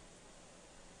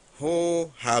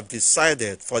who have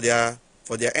decided for their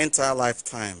entire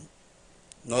lifetime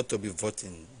not to be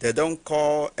voting. They don't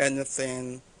call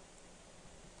anything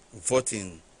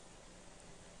voting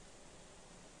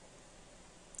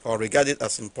or regard it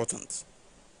as important.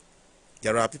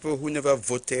 There are people who never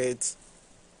voted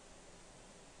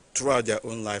throughout their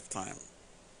own lifetime.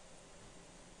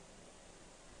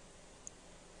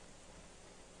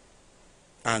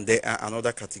 And they are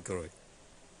another category.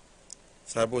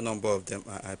 Several number of them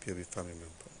are IPOB family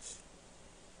members.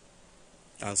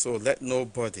 And so let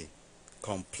nobody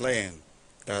complain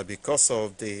that because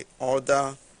of the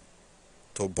order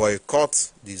to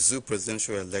boycott the zoo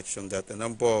presidential election that a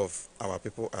number of our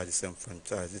people are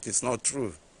disenfranchised. It is not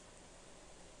true.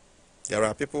 There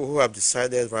are people who have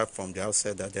decided right from the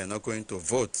outset that they are not going to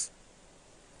vote,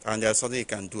 and there's something you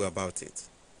can do about it.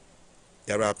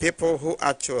 There are people who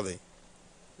actually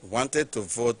wanted to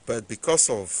vote, but because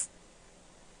of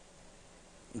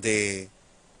the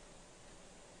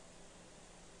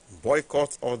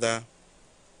boycott order,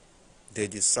 they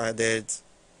decided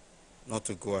not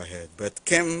to go ahead, but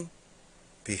came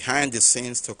behind the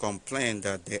scenes to complain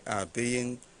that they are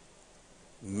being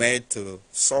made to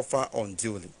suffer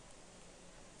unduly.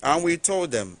 And we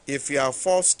told them, if you are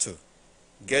forced to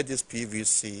get this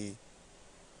PVC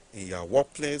in your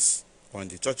workplace or in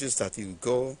the churches that you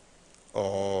go,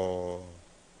 or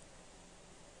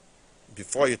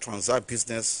before you transact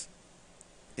business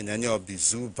in any of the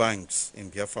zoo banks in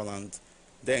Biafra land,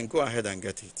 then go ahead and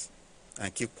get it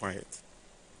and keep quiet.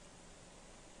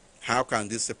 How can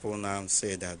these people now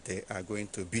say that they are going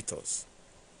to beat us?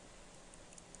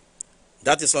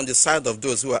 That is on the side of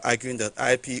those who are arguing that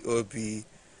IPOB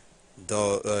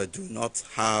do not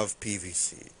have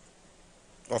PVC.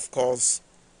 Of course,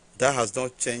 that has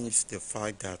not changed the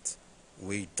fact that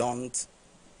we don't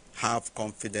have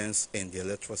confidence in the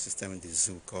electoral system in the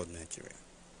zoo called Nigeria.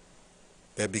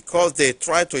 But because they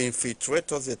try to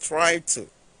infiltrate us, they try to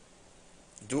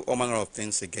do all manner of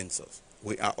things against us,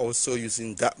 we are also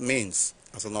using that means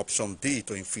as an option B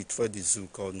to infiltrate the zoo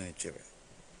called Nigeria.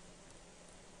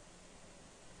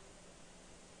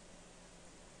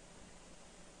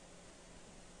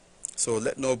 So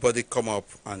let nobody come up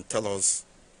and tell us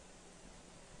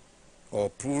or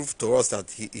prove to us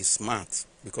that he is smart,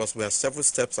 because we are several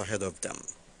steps ahead of them.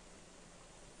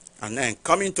 And then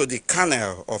coming to the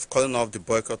kernel of calling off the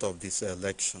boycott of this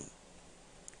election,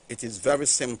 it is very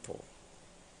simple.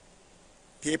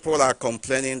 People are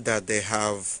complaining that they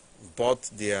have bought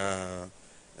their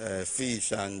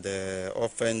fish and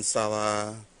often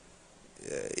sour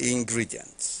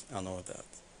ingredients and all that.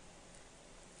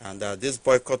 And that this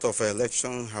boycott of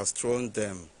election has thrown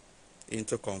them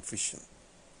into confusion.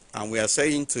 And we are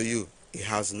saying to you, it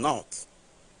has not.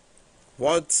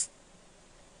 What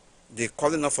the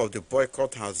calling off of the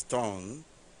boycott has done,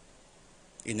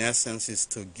 in essence, is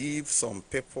to give some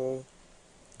people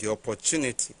the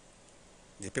opportunity,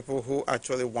 the people who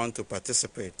actually want to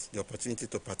participate, the opportunity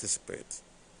to participate.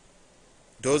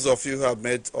 Those of you who have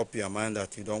made up your mind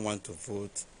that you don't want to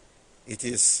vote, it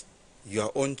is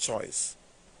your own choice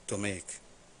to make.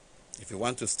 If you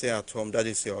want to stay at home, that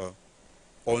is your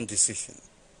own decision.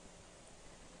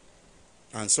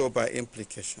 And so by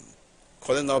implication,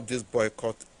 calling up this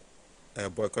boycotting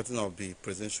of the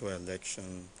presidential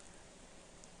election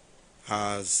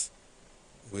has,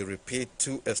 we repeat,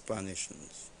 two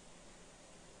explanations.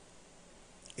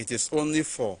 It is only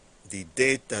for the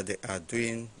date that they are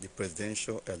doing the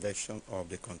presidential election of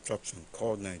the contraption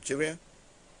called Nigeria,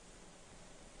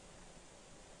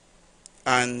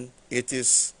 and it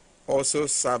is also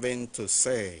serving to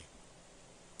say,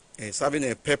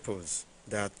 serving a purpose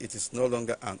that it is no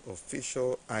longer an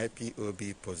official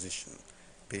IPOB position,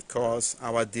 because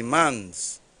our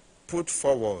demands put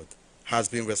forward has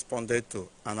been responded to,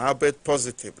 and albeit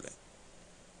positively.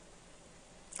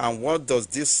 And what does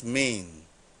this mean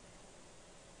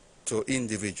to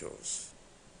individuals?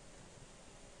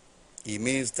 It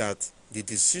means that the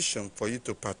decision for you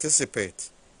to participate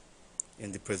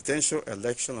in the presidential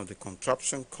election of the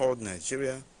contraption called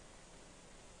Nigeria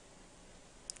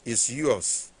is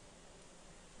yours.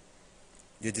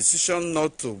 The decision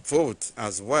not to vote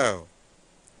as well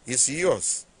is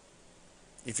yours.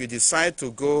 If you decide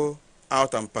to go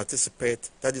out and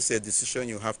participate, that is a decision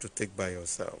you have to take by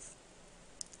yourself.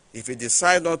 If you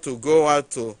decide not to go out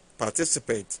to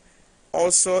participate,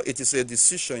 also it is a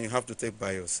decision you have to take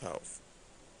by yourself.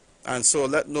 And so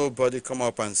let nobody come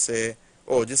up and say,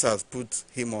 oh, this has put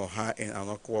him or her in an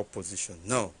awkward position.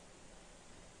 No.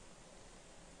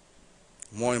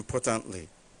 More importantly,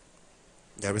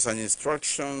 there is an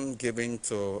instruction given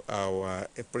to our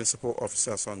principal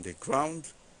officers on the ground,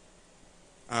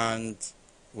 and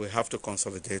we have to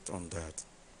consolidate on that.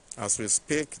 As we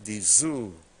speak, the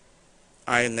zoo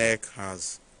INEC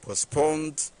has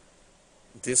postponed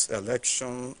this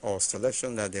election or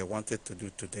selection that they wanted to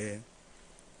do today.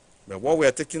 But what we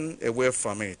are taking away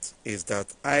from it is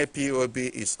that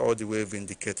IPOB is all the way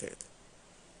vindicated,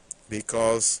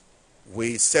 because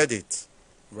we said it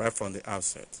right from the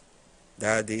outset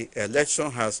that the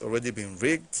election has already been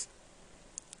rigged,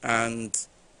 and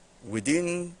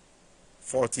within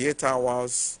 48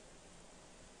 hours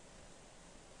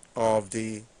of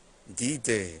the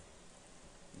D-Day,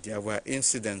 there were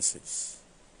incidences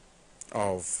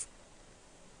of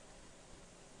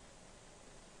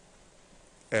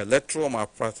electoral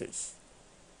malpractice,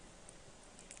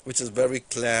 which is very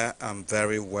clear and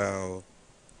very well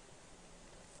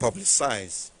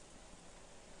publicized.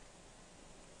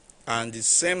 And the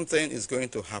same thing is going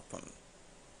to happen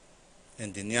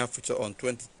in the near future on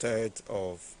 23rd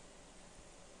of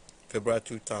February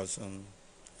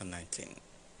 2019.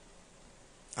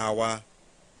 Our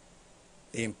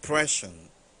impression,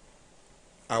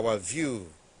 our view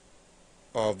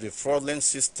of the fraudulent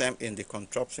system in the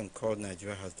contraption called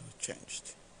Nigeria has not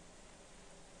changed.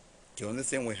 The only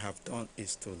thing we have done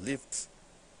is to lift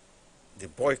the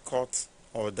boycott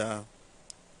order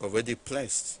already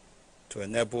placed to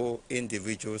enable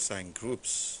individuals and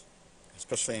groups,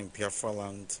 especially in Biafra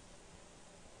land,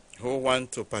 who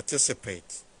want to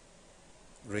participate,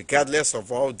 regardless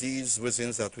of all these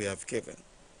reasons that we have given,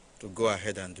 to go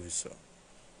ahead and do so.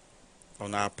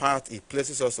 On our part, it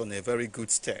places us on a very good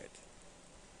stead,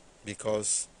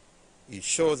 because it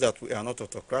shows that we are not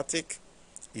autocratic.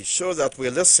 It shows that we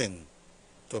listen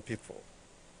to people.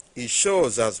 It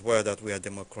shows as well that we are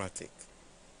democratic.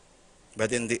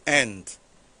 But in the end,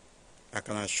 I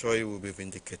can assure you we'll be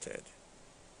vindicated.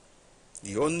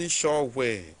 The only sure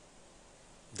way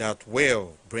that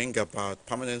will bring about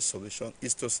permanent solution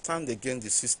is to stand against the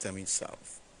system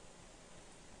itself.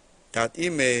 That it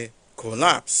may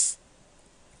collapse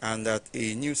and that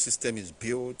a new system is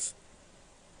built,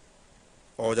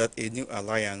 or that a new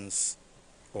alliance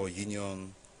or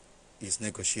union is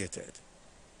negotiated.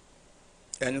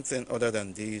 Anything other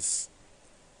than this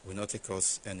will not take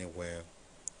us anywhere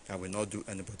and will not do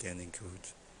anybody any good.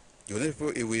 The only people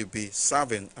it will be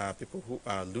serving are people who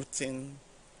are looting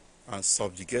and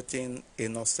subjugating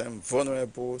innocent,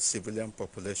 vulnerable civilian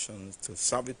populations to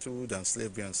servitude and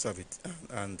slavery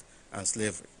and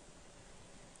slavery.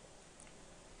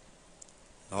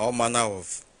 All manner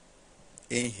of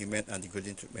inhumane and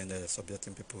degrading treatment that are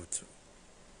subjecting people to.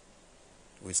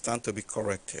 We stand to be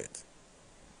corrected.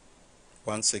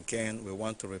 Once again, we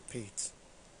want to repeat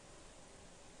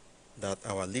that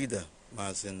our leader,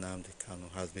 Mazi Nnamdi Kanu,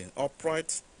 has been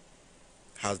upright,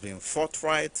 has been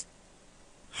forthright,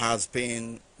 has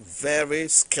been very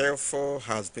skillful,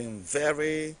 has been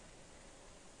very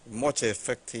much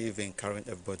effective in carrying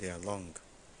everybody along.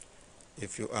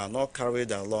 If you are not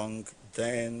carried along,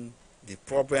 then the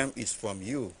problem is from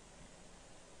you,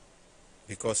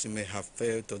 because you may have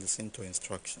failed to listen to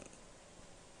instruction.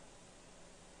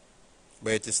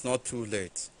 But it is not too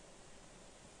late.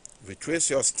 Retrace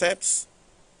your steps,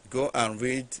 go and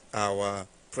read our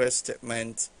press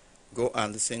statement, go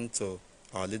and listen to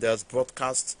our leaders'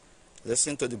 broadcast,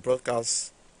 listen to the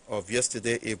broadcast of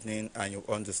yesterday evening, and you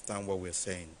understand what we're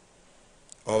saying.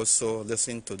 Also,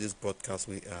 listen to this broadcast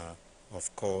we are,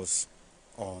 of course,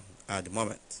 on at the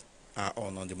moment,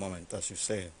 on the moment, as you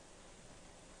say,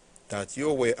 that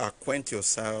you will acquaint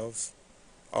yourselves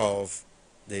of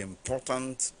the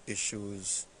important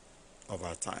issues of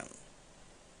our time.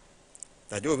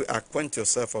 That you will acquaint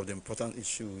yourself of the important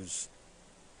issues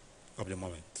of the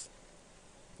moment.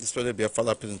 This will be a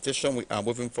further presentation. We are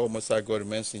moving forward. Most High God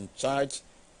remains in charge.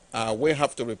 we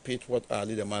have to repeat what our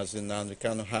leader Mazi Nnamdi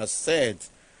Kanu has said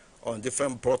on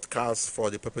different broadcasts for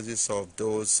the purposes of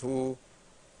those who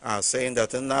are saying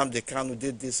that Nnamdi Kanu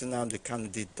did this, Nnamdi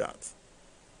Kanu did that.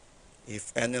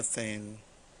 If anything,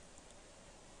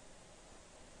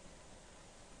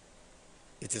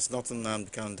 it is not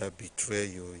Nnamdi Kanu that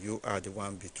betrayed you. You are the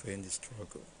one betraying the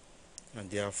struggle. And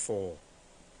therefore,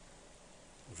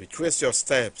 retrace your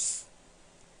steps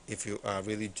if you are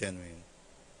really genuine.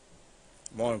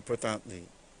 More importantly,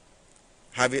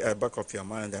 have it at the back of your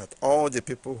mind that all the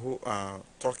people who are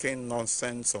talking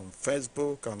nonsense on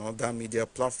Facebook and other media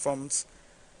platforms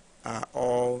are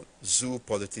all zoo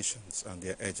politicians and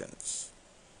their agents.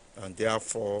 And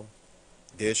therefore,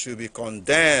 they should be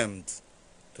condemned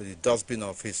to the dustbin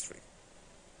of history.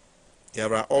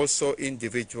 There are also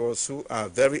individuals who are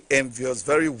very envious,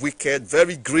 very wicked,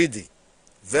 very greedy,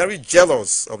 very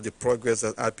jealous of the progress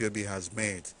that IPOB has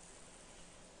made.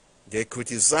 They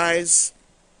criticize,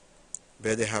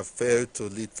 but they have failed to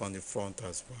lead from the front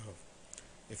as well.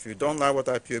 If you don't like what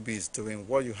IPOB is doing,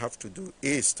 what you have to do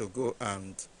is to go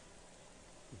and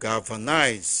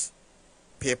galvanize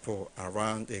people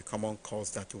around a common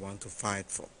cause that you want to fight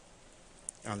for,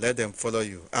 and let them follow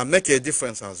you and make a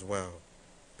difference as well,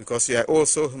 because you are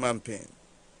also human being.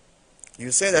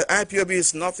 You say that IPOB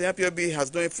is nothing, IPOB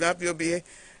has no influence, IPOB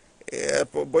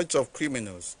a bunch of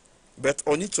criminals, but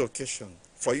on each occasion,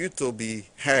 for you to be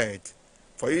heard,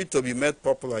 for you to be made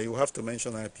popular, you have to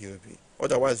mention IPOB.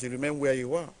 Otherwise, you remain where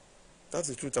you are. That's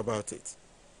the truth about it.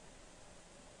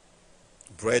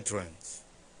 Brethren,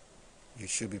 you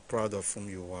should be proud of whom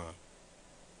you are.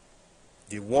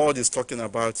 The world is talking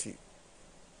about you,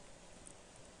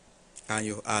 and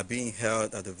you are being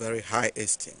held at a very high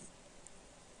esteem.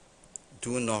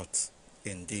 Do not,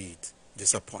 indeed,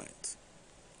 disappoint.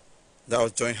 Let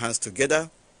us join hands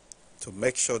together to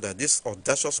make sure that this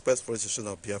audacious quest for restoration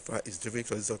of Biafra is driven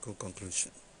to a logical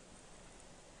conclusion.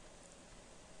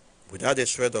 Without a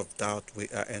shred of doubt, we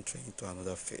are entering into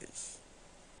another phase.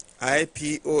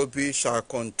 IPOB shall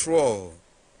control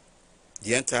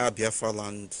the entire Biafra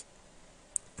land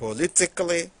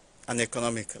politically and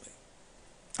economically,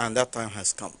 and that time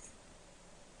has come.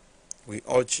 We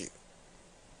urge you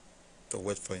to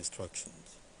wait for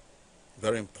instructions.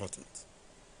 Very important.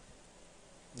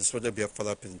 This was the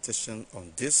Biafra presentation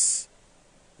on this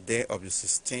day of the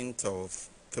 16th of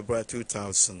February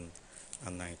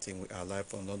 2019. We are live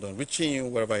from London, reaching you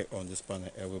wherever you're on this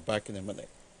planet. We're back in a minute.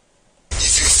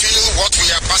 If you feel what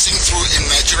we are passing through in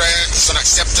Nigeria is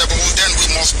unacceptable, then we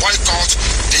must boycott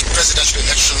the presidential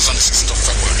elections on the 16th of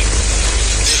February.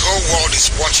 The whole world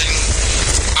is watching,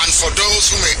 and for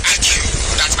those who may argue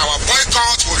that our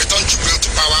boycott will return Jubilee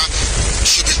to power,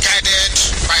 should be guided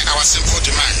by our simple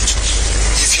demand.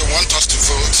 If you want us to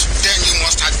vote, then you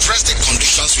must address the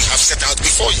conditions we have set out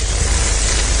before you.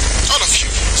 All of you.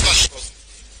 It's not sure.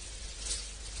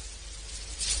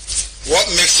 What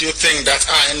makes you think that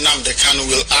I, Nnamdi Kanu,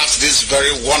 will ask this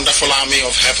very wonderful army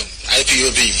of heaven,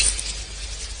 IPOB,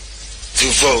 to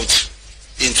vote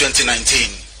in 2019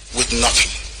 with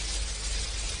nothing?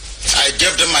 I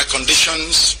gave them my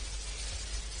conditions.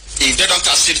 If they don't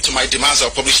accede to my demands,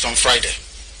 I'll publish it on Friday,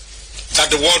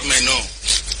 that the world may know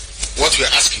what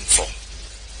we're asking for.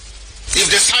 If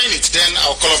they sign it, then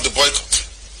I'll call off the boycott.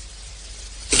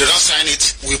 If they don't sign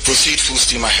it, we proceed full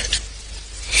steam ahead.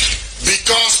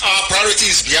 Because our priority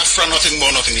is Biafra, nothing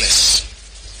more, nothing less.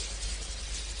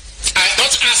 I'm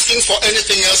not asking for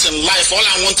anything else in life. All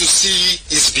I want to see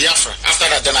is Biafra. After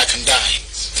that, then I can die.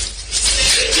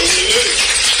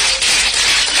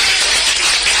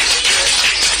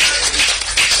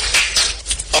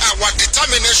 Our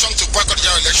determination to boycott the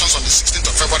elections on the 16th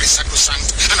of February is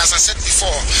sacrosanct. And as I said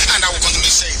before, and I will continue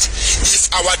to say it,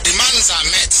 if our demands are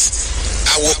met,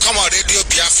 I will come on Radio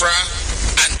Biafra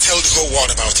and tell the whole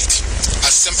world about it.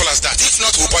 As simple as that. If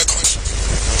not, we'll boycott.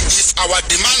 If our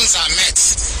demands are met,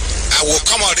 I will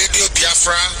come on Radio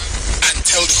Biafra and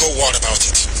tell the whole world about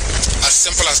it. As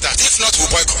simple as that. If not, we'll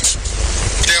boycott.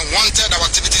 They wanted our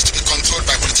activities to be controlled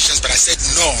by politicians, but I said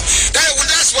no.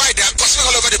 That's why they are gossiping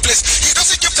all over the place. He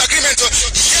doesn't keep the agreement.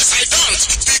 Yes, I don't.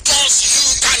 Because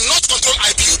you cannot control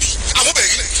IPOB.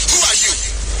 Amubegi, who are you?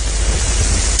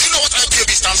 Do you know what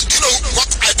IPOB stands for? Do you know what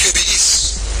IPOB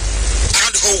is?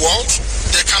 Around the whole world,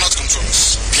 they cannot control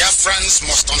us. Biafrans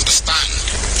must understand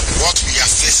what we are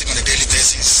facing on a daily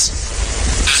basis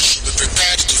and should be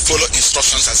prepared to follow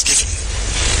instructions as given.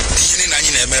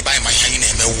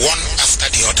 One after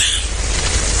the other.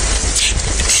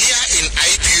 Here in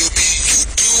IPOB, you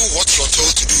do what you're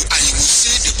told to do and you will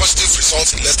see the positive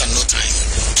results in less than no time.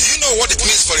 Do you know what it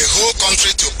means for a whole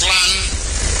country to plan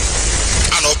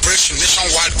an operation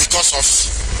nationwide because of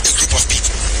a group of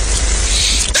people.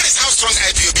 That is how strong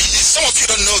IPOB is. Some of you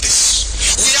don't know this.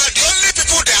 We are the only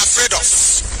people they are afraid of.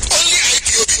 Only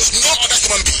IPOB, no other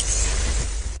human being.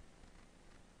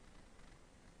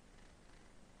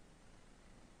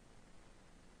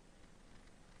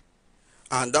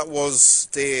 And that was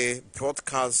the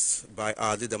broadcast by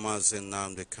our leader mazi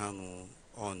Nnamdi Kanu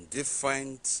on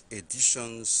different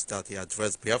editions that he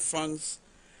addressed Biafrans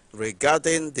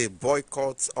regarding the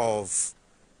boycott of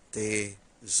the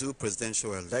Zoo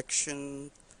presidential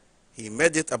election. He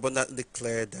made it abundantly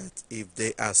clear that if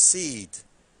they accede,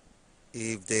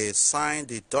 if they sign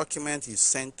the document he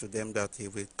sent to them, that he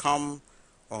will come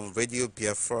on Radio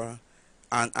Biafra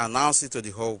and announce it to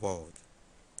the whole world.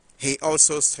 He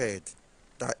also said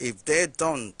that if they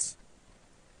don't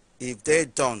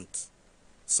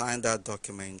sign that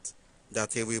document,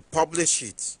 that he will publish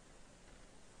it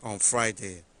on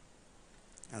Friday.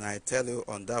 And I tell you,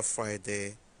 on that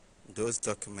Friday, those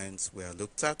documents were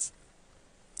looked at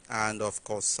and of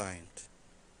course signed.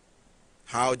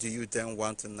 How do you then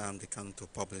want Nnamdi Kanu to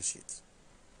publish it?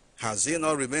 Has he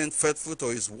not remained faithful to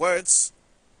his words?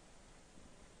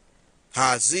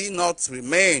 Has he not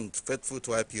remained faithful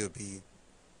to IPOB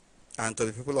and to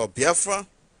the people of Biafra?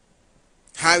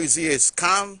 How is he a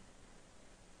scam?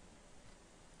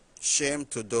 Shame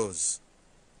to those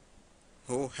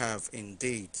who have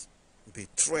indeed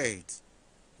betrayed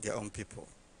their own people.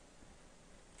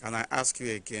 And I ask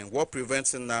you again, what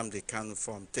prevents Nnamdi Kanu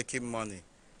from taking money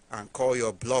and call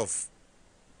your bluff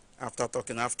after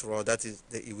talking? After all, that is,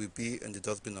 it will be in the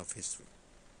dustbin of history.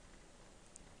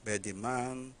 But the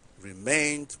man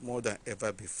remained more than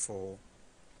ever before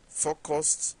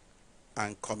focused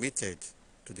and committed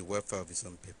to the welfare of his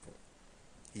own people.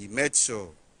 He made sure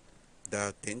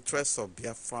that the interests of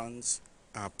Biafrans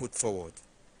are put forward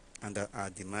and that our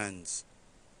demands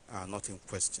are not in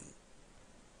question.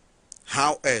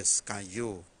 How else can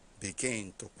you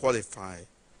begin to qualify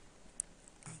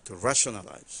and to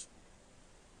rationalize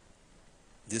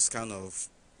this kind of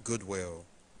goodwill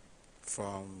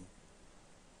from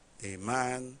a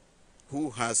man who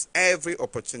has every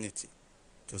opportunity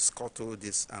to scuttle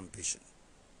this ambition?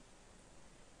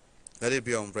 Let it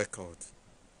be on record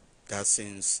that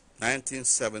since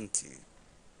 1970,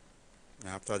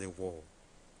 after the war,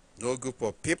 no group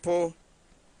of people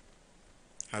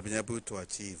have been able to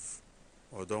achieve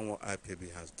or done what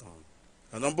IPOB has done.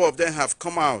 A number of them have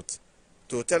come out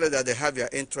to tell you that they have your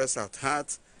interests at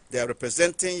heart. They are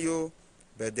representing you,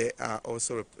 but they are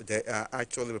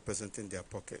actually representing their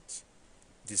pockets.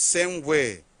 The same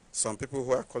way some people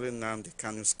who are calling Nnamdi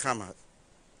Kanu scammers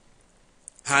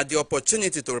had the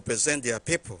opportunity to represent their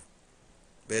people,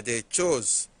 but they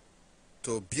chose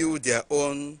to build their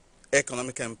own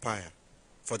economic empire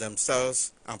for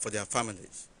themselves and for their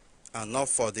families, and not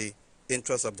for the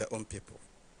interests of their own people.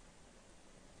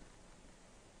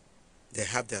 They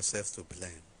have themselves to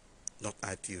blame, not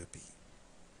IPOB.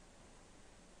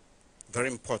 Very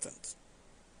important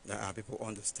that our people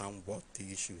understand what the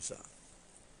issues are.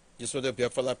 This was the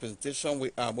Biafra presentation.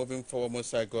 We are moving forward.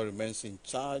 Most High God remains in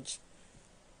charge.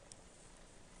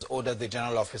 Ordered the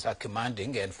General Officer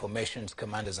commanding and formations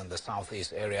commanders in the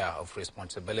southeast area of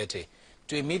responsibility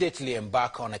to immediately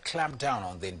embark on a clampdown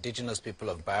on the indigenous people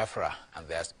of Biafra and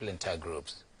their splinter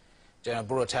groups. General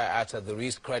Burotai adds that there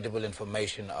is credible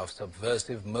information of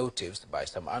subversive motives by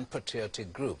some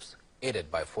unpatriotic groups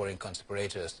aided by foreign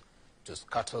conspirators to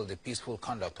scuttle the peaceful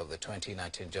conduct of the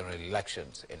 2019 general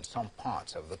elections in some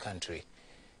parts of the country.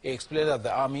 He explained that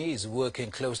the army is working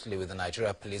closely with the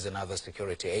Nigeria police and other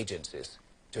security agencies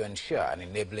to ensure an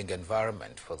enabling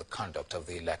environment for the conduct of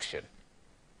the election.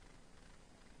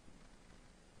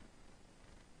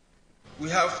 We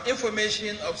have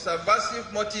information of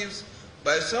subversive motives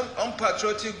by some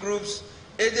unpatriotic groups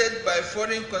aided by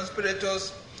foreign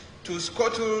conspirators to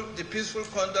scuttle the peaceful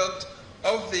conduct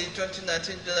of the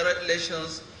 2019 general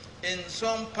elections in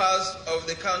some parts of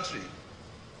the country.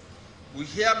 We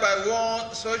hereby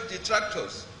warn such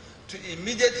detractors to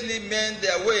immediately mend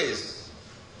their ways.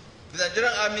 The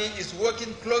Nigerian Army is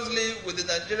working closely with the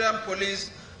Nigerian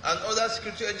police and other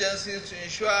security agencies to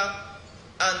ensure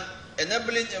an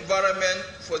enabling environment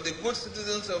for the good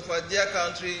citizens of our dear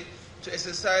country to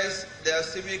exercise their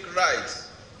civic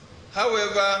rights.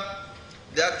 However,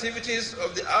 the activities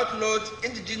of the outlawed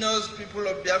indigenous people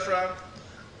of Biafra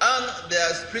and their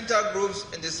splinter groups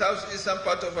in the southeastern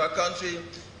part of our country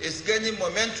is gaining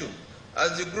momentum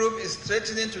as the group is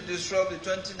threatening to disrupt the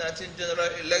 2019 general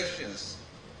elections.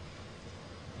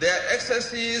 Their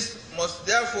excesses must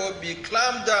therefore be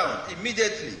clamped down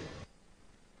immediately.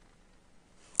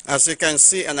 As you can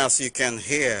see and as you can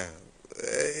hear,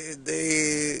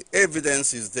 the the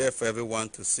evidence is there for everyone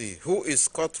to see. Who is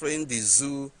scuttling the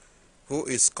zoo? Who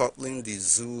is scuttling the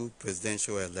zoo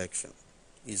presidential election?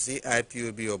 Is it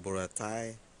IPOB or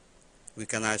Buratai? We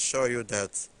can assure you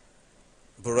that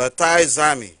Buratai's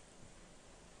army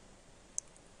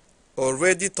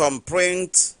already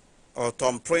thumbprinted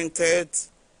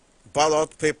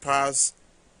ballot papers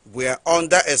were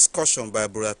under excursion by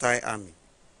Buratai army,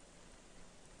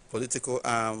 political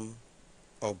arm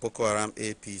of Boko Haram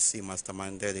APC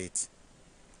masterminded it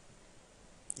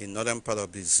in northern part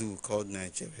of the zoo called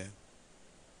Nigeria.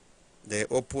 They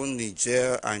opened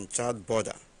Niger and Chad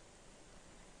border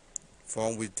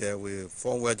from where they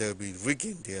will be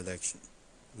rigging the election.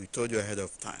 We told you ahead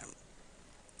of time.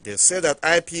 They say that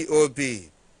IPOB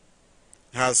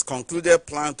has concluded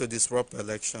plan to disrupt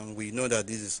election. We know that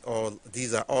these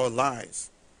are all lies.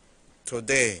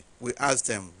 Today, we ask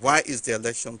them, why is the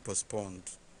election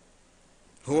postponed?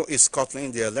 Who is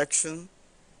scuttling the election?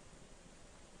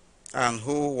 And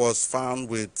who was found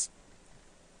with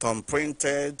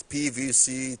thumbprinted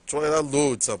PVC trailer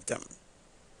loads of them?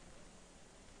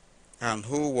 And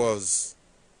who was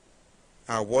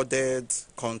awarded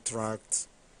contract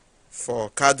for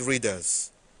card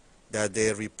readers that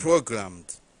they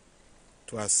reprogrammed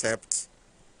to accept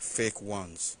fake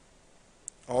ones?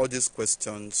 All these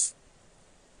questions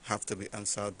have to be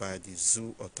answered by the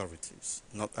zoo authorities,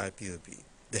 not IPOB.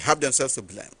 They have themselves to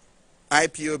blame.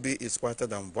 IPOB is whiter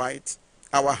than white.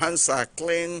 Our hands are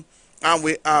clean and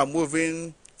we are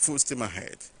moving full steam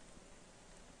ahead.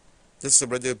 This is a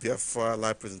Radio Biafra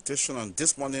live presentation on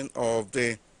this morning of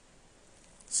the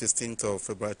 16th of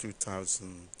February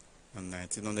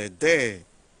 2019, on a day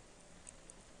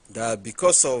that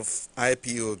because of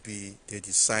IPOB, they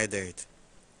decided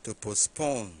to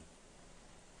postpone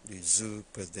the zoo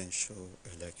presidential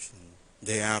election.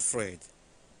 They are afraid.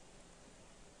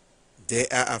 They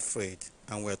are afraid,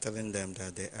 and we're telling them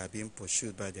that they are being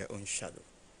pursued by their own shadow.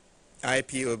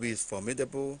 IPOB is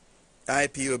formidable.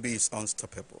 IPOB is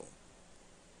unstoppable.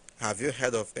 Have you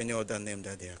heard of any other name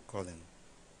that they are calling?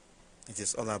 It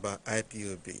is all about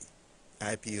IPOB,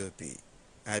 IPOB,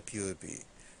 IPOB.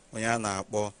 When you're not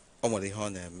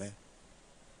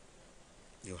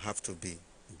you have to be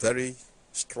very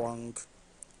strong,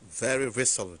 very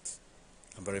resolute,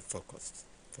 and very focused,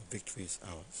 for victory is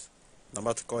ours.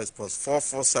 Number to call is plus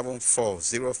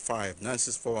 447405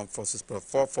 964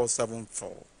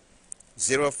 4474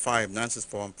 05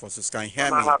 964 Can you hear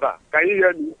me? Can you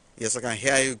hear me? Yes, I can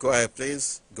hear you. Go ahead,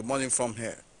 please. Good morning from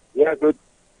here. Yes, good.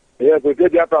 Yes, good.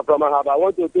 From Mahaba. I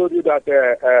want to tell you that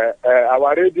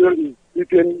our radio is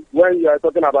speaking when you are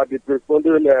talking about the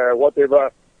postponing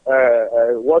whatever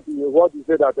what you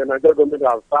say that the Nigerian government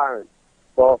has signed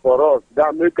for us.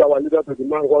 That make our leader to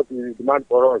demand what he demand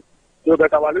for us. So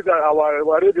that our leader,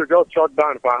 our radio just shut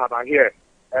down for Mahaba here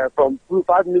from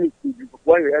 5 minutes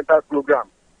when you enter program.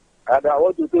 And I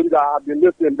want to tell you that I've been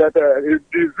listening that the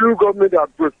zoo government has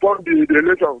postponed the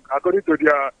election according to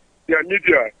their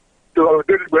media to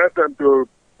FM to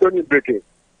Tony Baker.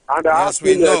 And yes,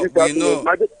 we know.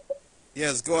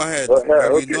 Yes, go ahead. Okay.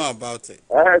 We know about it.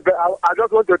 I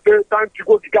just want to thank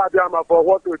Chico Kadiama for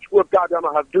what Chico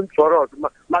Kadiama has done for us.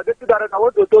 My deputy director, I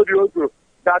want to tell you also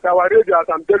that our radio, as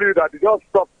I'm telling you, that it just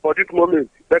stop for this moment.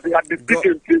 That we had been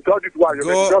speaking since all this while.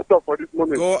 Just stop for this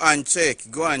moment. Go and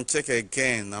check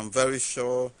again. I'm very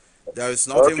sure there is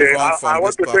nothing wrong from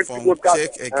this platform.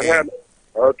 Check again.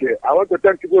 Okay, I want to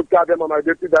thank Chico Kadiama, my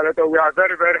deputy director. We are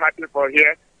very, very happy for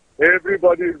here.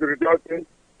 Everybody is rejoicing.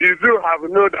 The zoo have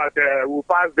known that we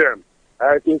pass them.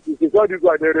 Since all this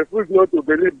while, they refuse not to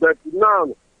believe that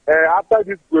now. After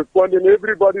this responding,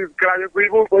 everybody is crying.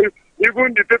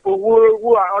 Even the people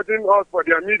who are urging us for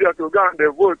their media to go and they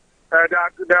vote, they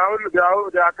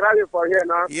are crying for here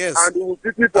now. Yes, and we will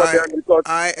pity for them because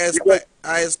I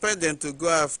expect them to go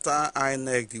after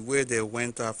INEC the way they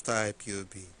went after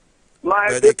IPOB.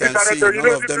 But they can see none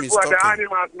of them is talking. The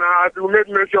animals now, as you made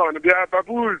mention, they are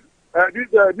baboons.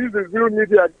 This is new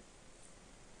media.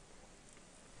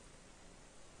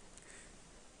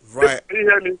 Right. Can you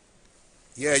hear me?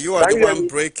 Yeah, you are the one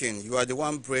breaking. You are the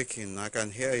one breaking. I can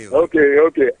hear you. Okay.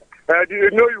 You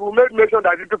made mention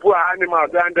that the people are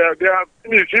animals, and they are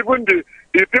finished. Even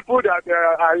the people that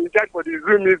are in charge for the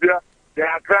Zoom media, they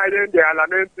are crying, they are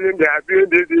lamenting, they are doing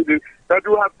this. That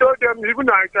we have told them, even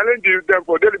I challenge them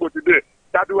for Delibo today,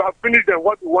 that we have finished them.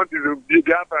 What we want is the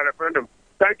Biafra referendum.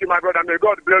 Thank you, my brother. May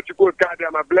God bless you,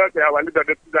 Kadiama, bless our leader,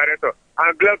 the director,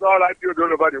 and bless all IPOB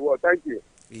all over the world. Thank you.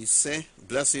 We say,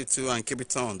 bless you too, and keep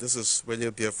it on. This is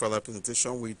Radio Biafra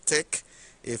presentation. We take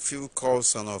a few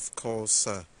calls and, of course,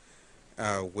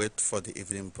 wait for the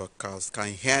evening broadcast. Can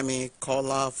you hear me?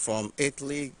 Caller from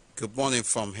Italy. Good morning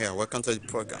from here. Welcome to the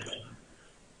program.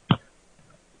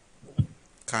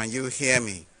 Can you hear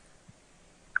me?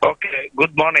 Okay.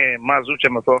 Good morning, mazi Uche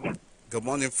Mefor. Good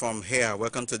morning from here.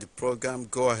 Welcome to the program.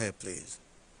 Go ahead, please.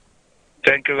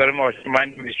 Thank you very much. My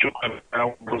name is Chuka.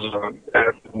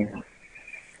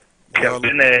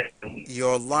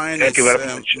 Your line Thank is you very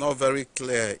much. not very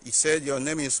clear. You said your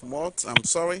name is what? I'm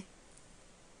sorry?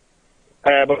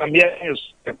 But I'm hearing you.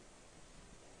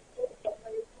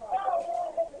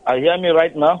 Are you hearing me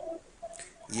right now?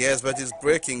 Yes, but it's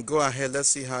breaking. Go ahead. Let's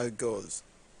see how it goes.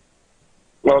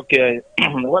 Okay.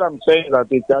 What I'm saying is that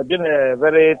it has been a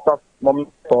very tough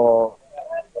moment for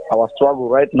our struggle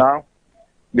right now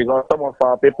because some of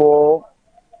our people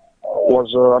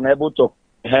was unable to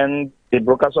hand the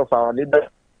brokers of our leader,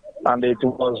 and it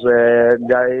was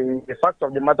the fact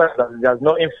of the matter is that there's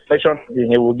no information.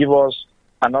 He will give us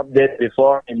an update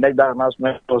before he make that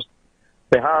announcement.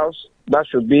 Perhaps that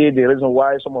should be the reason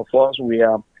why some of us we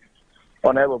are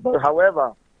unable. But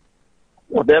however,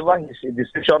 whatever his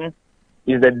decision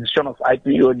is the decision of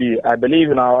IPOB. I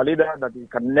believe in our leader that he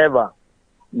can never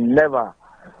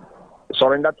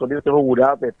surrender to these people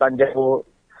without a tangible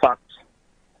fact,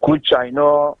 which I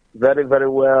know very, very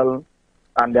well.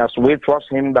 And as we trust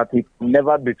him that he can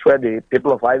never betray the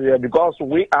people of IPOB because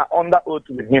we are under oath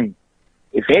with him.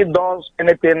 If he does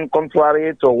anything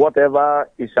contrary to whatever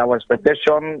is our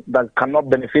expectation that cannot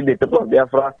benefit the people of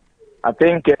Biafra, I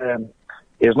think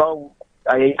it's not.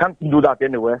 I can't do that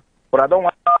anyway. But I don't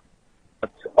want.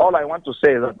 All I want to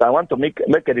say is that I want to make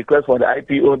a request for the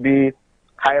IPOB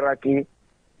hierarchy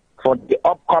for the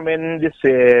upcoming this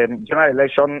general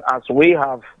election, as he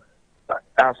has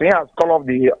called off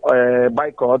the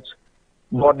boycott,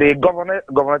 but the governor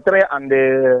and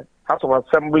the House of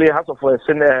Assembly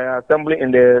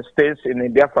in the states in the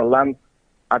Biafra land,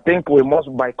 I think we must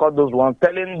boycott those ones,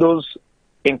 telling those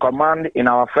in command in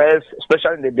our affairs,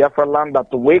 especially in the Biafra land,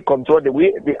 that we control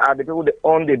we are the people that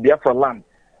own the Biafra land.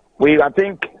 I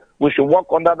think we should work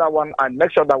under that one and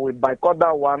make sure that we boycott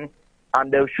that one,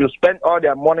 and they should spend all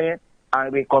their money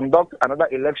and we conduct another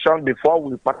election before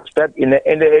we participate in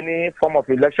any form of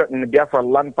election in the Biafra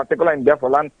land, particularly in Biafra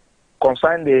land,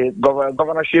 concerning the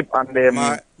governorship and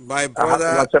the my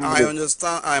brother, I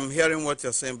understand. I'm hearing what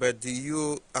you're saying, but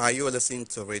are you listening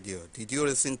to radio? Did you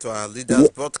listen to our leaders'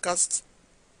 broadcast?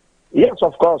 Yes,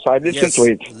 of course, I listened to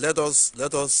it. Let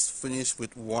us finish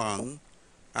with one,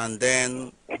 and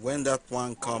then when that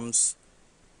one comes,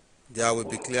 there will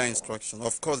be clear instruction.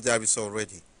 Of course, there is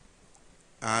already.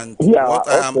 And what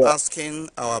I am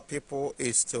asking our people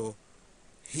is to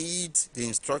heed the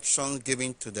instructions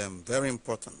given to them. Very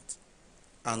important.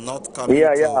 And not coming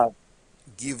to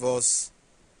give us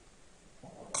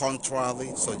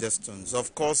contrary suggestions.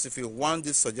 Of course, if you want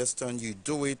this suggestion, you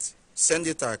do it, send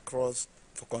it across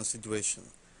for consideration.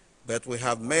 But we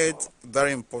have made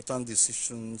very important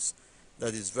decisions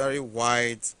that is very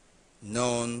wide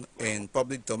known in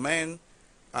public domain,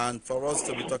 and for us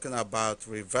to be talking about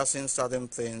reversing certain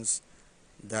things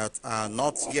that are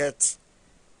not yet,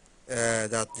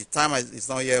 that the time is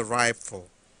not yet ripe for,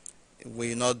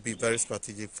 will not be very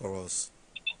strategic for us.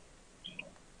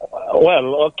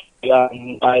 Well,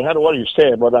 okay, I heard what you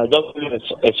said, but I just give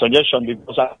a suggestion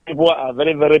because people are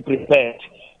very, very prepared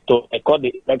to accord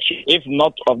the election. If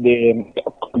not of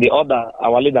the order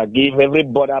our leader gave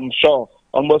everybody, I'm sure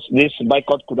almost this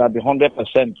boycott could have been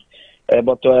 100%.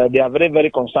 But they are very,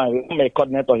 very concerned. I'm a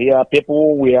coordinator here.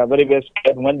 People, we are very, very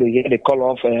scared when they hear the call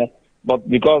off, but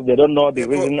because they don't know the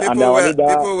reason. And our leader,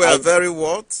 people were very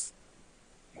what?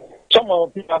 Some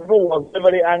of the people were very,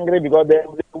 very angry because they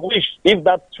wish if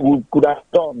that could have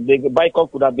done, the boycott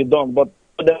could have been done. But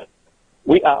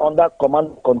we are under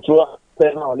command control.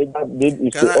 Our leader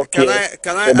did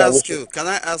can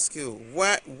I ask you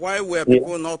why were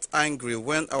people not angry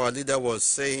when our leader was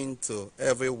saying to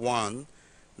everyone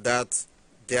that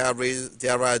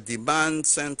there are demands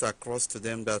sent across to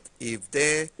them that if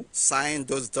they sign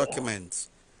those documents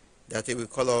that he will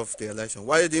call off the election?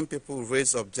 Why didn't people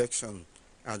raise objection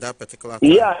at that particular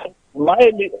time? Yeah, my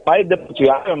deputy,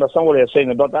 I understand what you're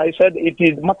saying, but I said it's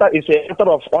a matter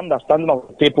of understanding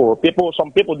of people.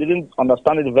 Some people didn't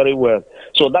understand it very well.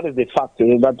 So that is the fact.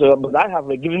 But I have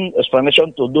given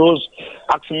explanation to those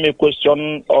asking me a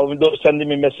question or those sending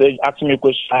me message, asking me a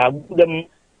question. I have given them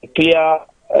a clear,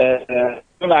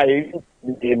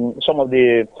 some of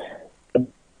the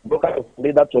brokers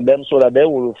leader to them so that they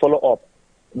will follow up.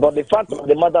 But the fact of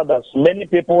the matter that many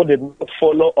people did not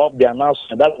follow up the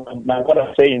announcement. That's what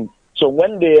I'm saying. So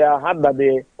when they had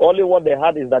that, only what they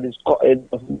had is that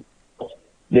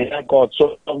the high court.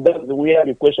 So that's where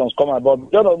the questions come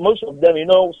about. Most of them,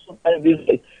 sometimes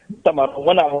this time around,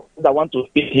 when I want to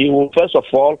speak, he will first of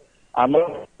all, I'm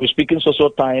not speaking so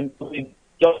time,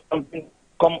 just something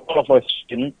come out of a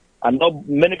skin, and not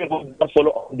many people don't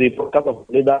follow the broadcast of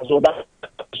leaders, so that's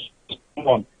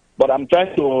on. But I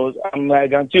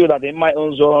guarantee you that in my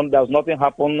own zone, there's nothing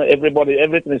happen.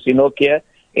 Everything is in okay,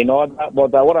 in order.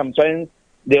 But what I'm trying,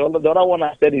 the other one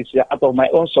I said is out of my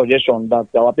own suggestion that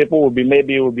our people will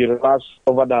be relaxed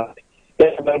over that.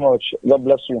 Thank you very much. God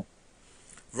bless you.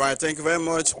 Right, thank you very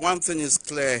much. One thing is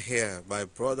clear here, my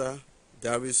brother.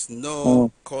 There is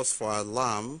no cause for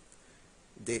alarm.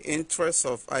 The interests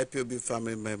of IPOB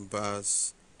family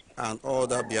members and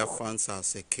other Biafrans are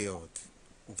secured.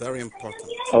 Very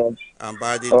important. And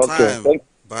by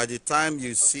the time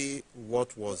you see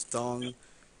what was done,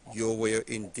 you will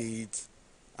indeed,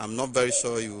 I'm not very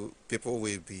sure people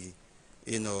will be,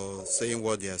 saying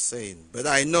what they are saying. But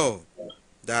I know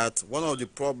that one of the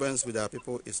problems with our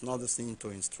people is not listening to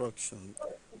instruction.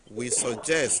 We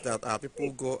suggest that our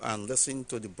people go and listen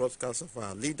to the broadcast of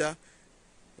our leader,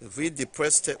 read the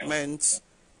press statements,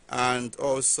 and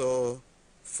also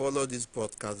follow this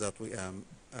broadcast that we are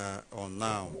on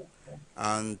now.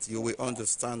 And you will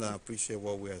understand and appreciate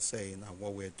what we are saying and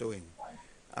what we are doing.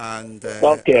 And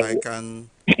I can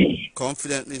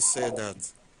confidently say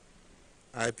that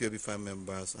IPOB family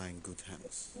members are in good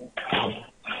hands.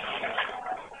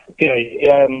 Okay,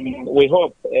 we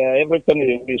hope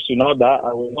everything is in order,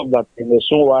 and we hope that in the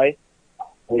soon while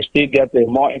we still get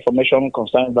more information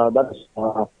concerning that.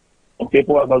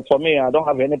 People, but for me, I don't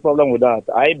have any problem with that.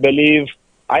 I believe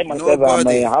I myself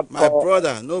my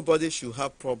brother, nobody should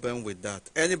have problem with that.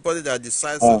 Anybody that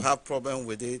decides to have problem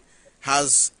with it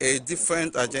has a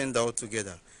different agenda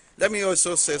altogether. Let me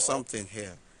also say something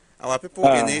here. Our people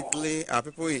in Italy, our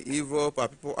people in Europe, our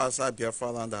people outside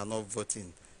Biafra land are not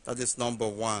voting. That is number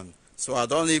one. So I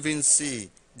don't even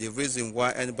see the reason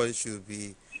why anybody should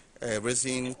be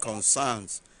raising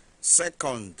concerns.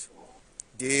 Second,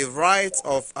 the rights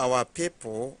of our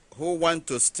people who want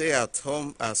to stay at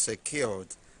home are secured.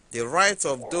 The rights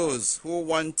of those who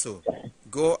want to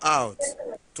go out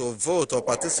to vote or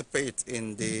participate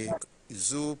in the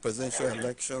zoo presidential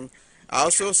election are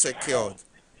also secured.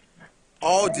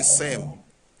 All the same,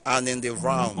 and in the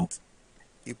round,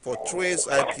 it portrays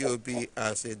IPOB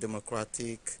as a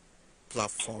democratic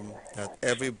platform that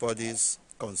everybody's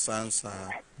concerns are,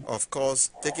 of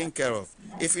course, taken care of.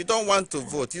 If you don't want to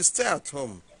vote, you stay at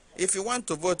home. If you want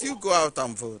to vote, you go out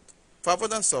and vote. For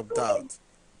avoidance of doubt,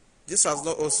 this has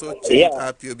not also changed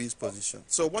IPOB's position.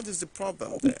 So what is the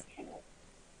problem there?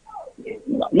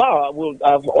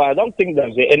 No, I don't think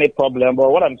there's any problem.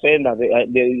 But what I'm saying that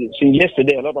since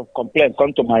yesterday, a lot of complaints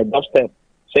come to my doorstep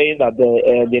saying that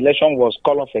the election was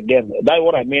called off again. That's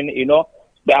what I mean.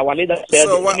 Our leader said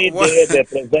any day they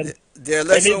present the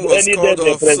election was called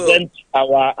off. They present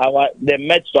they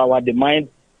met to our demand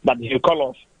that he call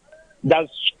off. There's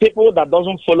people that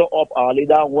doesn't follow up our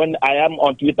leader. When I am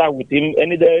on Twitter with him,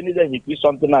 any day he tweets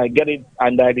something, I get it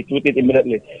and I retweet it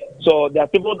immediately. So there are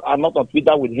people that are not on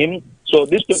Twitter with him. So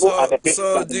these people are the people.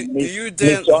 So do you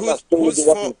then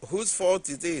whose fault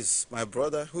it is, my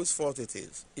brother? Whose fault it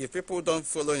is? If people don't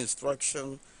follow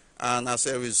instruction and as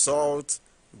a result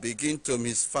begin to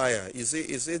misfire, is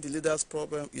it the leader's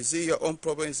problem? Is it your own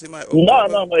problem? Is it my own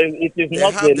problem? No, it is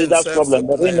not the leader's problem.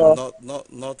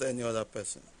 But not any other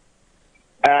person.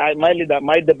 My leader,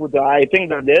 my deputy, I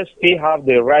think that they still have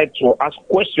the right to ask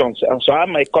questions. And so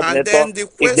I'm a coordinator. And then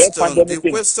the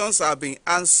questions are being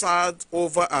answered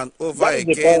over and over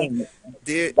again.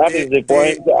 That is the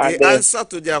point. The answer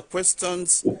to their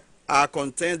questions are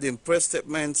contained in press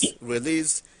statements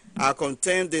released, are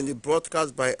contained in the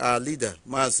broadcast by our leader,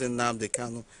 mazi Nnamdi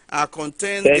Kanu, are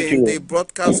contained in the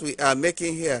broadcast we are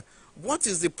making here. What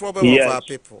is the problem of our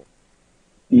people?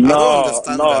 I don't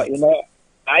understand that.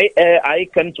 I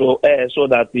came to so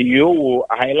that you will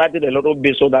highlight it a little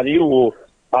bit so that you will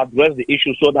address the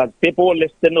issue so that people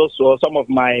listening, also some of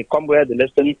my comrades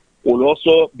listening, will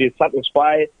also be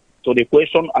satisfied to the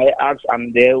question I asked,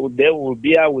 and they will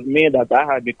bear with me that I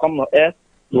have become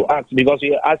to ask, because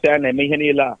you ask the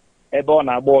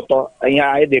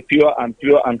pure and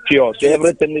pure and pure. So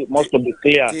everything must be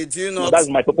clear. That's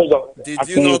my purpose of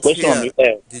asking you a question on the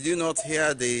air. Did you not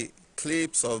hear the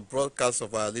clips of broadcasts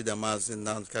of our leader mazi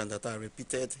Nnamdi that are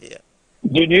repeated here?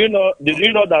 Did you know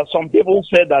that some people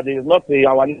say that it's not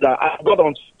our leader? I got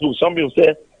on to some people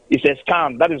say it's a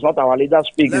scam. That is not our leader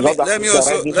speak. Let me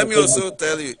also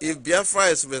tell you, if Biafra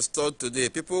is restored today,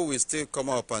 people will still come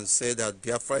up and say that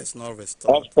Biafra is not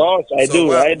restored. Of course, I do.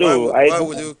 Why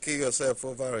will you kill yourself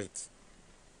over it?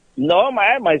 No,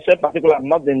 myself particularly, I'm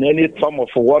not in any form of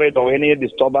worried or any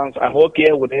disturbance. I'm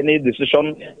okay with any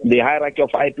decision the hierarchy of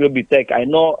IPOB take. I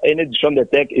know any decision they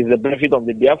take is the benefit of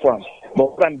the Biafrans.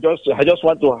 But I just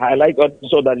want to highlight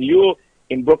so that you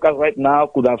in brokers right now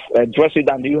could have addressed it,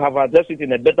 and you have addressed it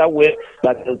in a better way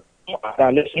that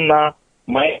the listener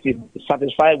might be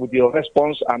satisfied with your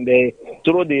response. And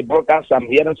through the broadcast I'm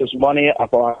hearing this morning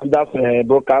of our other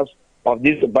brokers of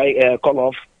this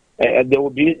call-off, they will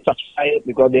be satisfied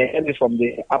because they heard it from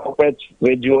the appropriate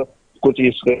radio, which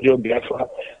is Radio Biafra.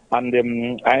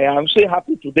 And I am so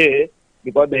happy today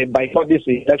because they boycott this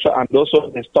election and also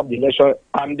they stop the election.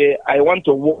 And I want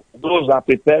to warn those that are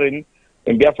preparing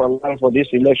in Biafra land for this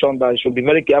election that should be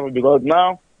very careful because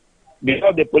now,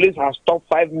 because the police have stopped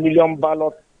 5 million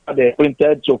ballots they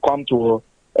printed to come to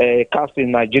cast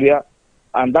in Nigeria,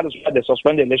 and that is why they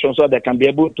suspend the election so they can be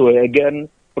able to again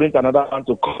print another one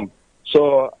to come.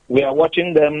 So we are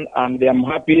watching them, and I'm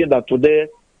happy that today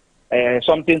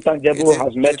something tangible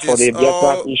has met for the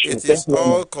Biafra issue. It is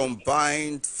all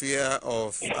combined fear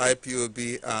of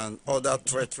IPOB and other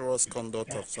treacherous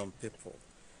conduct of some people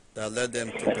that led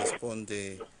them to postpone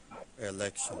the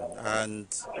election. And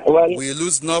we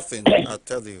lose nothing, I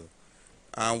tell you.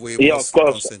 And we must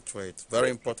concentrate. Very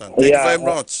important. Thank you very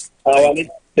much.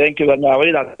 Thank you very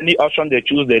much. Any option they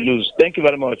choose, they lose. Thank you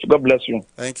very much. God bless you.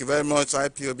 Thank you very much.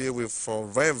 IPOB will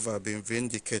forever be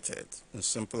vindicated. As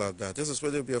simple as that. This is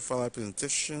going to be a final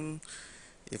presentation.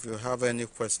 If you have any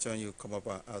question, you come up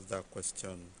and ask that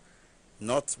question.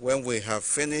 Not when we have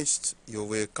finished, you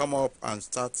will come up and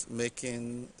start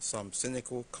making some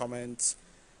cynical comments.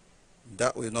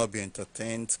 That will not be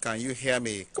entertained. Can you hear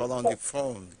me? Call on the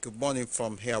phone. Good morning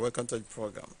from here. Welcome to the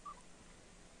program.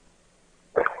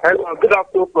 Hello, good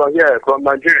afternoon from here, from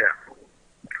Nigeria.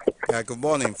 Yeah, good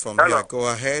morning from here. Go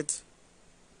ahead.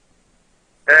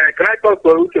 Can I talk to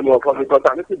Uche Mefor because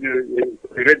I listen to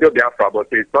the Radio Biafra, but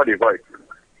it's not the voice.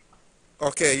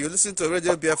 Okay, you listen to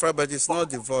Radio Biafra, but it's not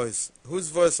the voice. Whose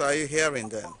voice are you hearing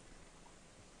then?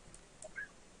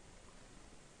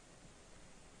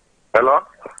 Hello?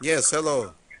 Yes,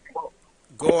 hello.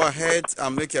 Go ahead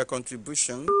and make your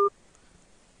contribution.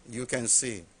 You can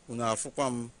see.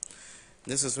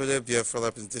 This is really be for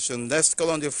the presentation. Let's call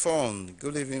on the phone.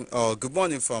 Good evening, or good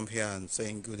morning from here. I'm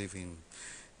saying good evening.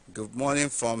 Good morning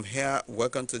from here.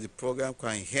 Welcome to the program.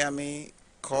 Can you hear me?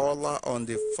 Caller on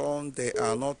the phone. They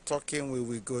are not talking. We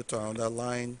will go to another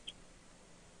line.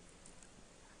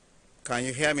 Can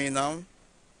you hear me now?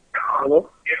 Hello?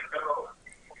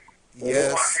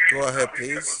 Yes, go ahead,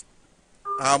 please.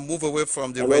 I'll move away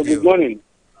from the radio. Good morning.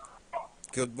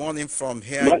 Good morning from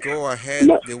here. Go ahead.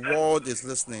 The world is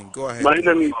listening. Go ahead. My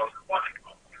name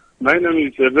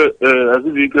is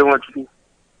Aziz.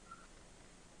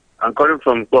 I'm calling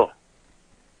from Bo.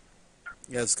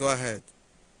 Yes, go ahead.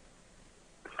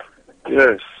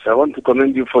 Yes, I want to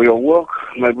commend you for your work,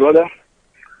 my brother.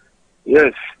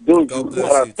 Yes, those who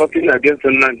are talking against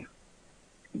Nnamdi.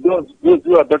 Those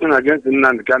who are talking against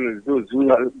Nnamdi Kanu, those who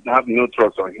have no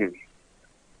trust on him.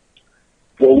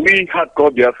 So we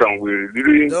hardcore Biafran, we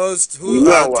really... Those who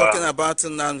are talking about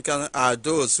Nnamdi Kanu are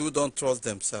those who don't trust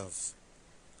themselves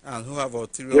and who have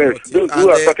ulterior motives. Those who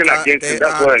are talking against him,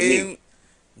 that's what I mean.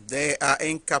 They are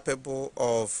incapable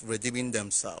of redeeming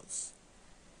themselves.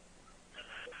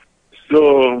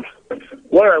 So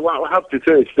what I have to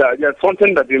say is that there's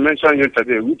something that you mentioned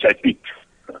yesterday, which I picked.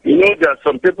 You know, there are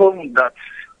some people that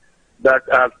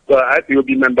are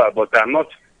IPOB members, but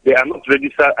they are not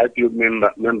registered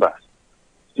IPOB members.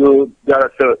 So there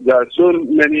are so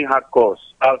many hardcores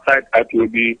outside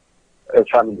IPOB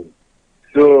family.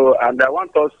 So, and I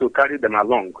want us to carry them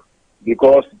along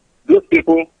because those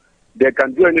people, they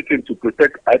can do anything to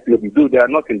protect IPOB, though they are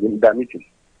not in the meeting.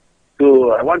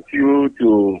 So I want you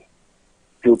to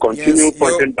continue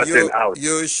pointing that out.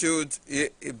 You should,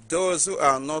 if those who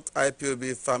are not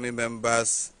IPOB family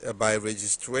members by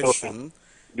registration,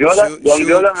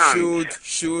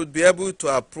 should be able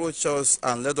to approach us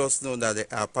and let us know that they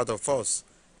are part of us.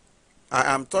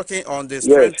 I am talking on the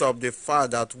strength of the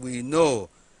fact that we know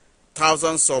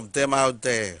thousands of them out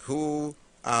there who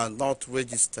are not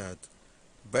registered,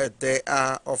 but they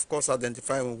are, of course,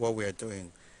 identifying what we are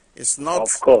doing. It's not.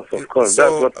 Of course.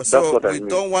 So, that's what I mean. We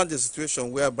don't want the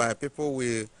situation whereby people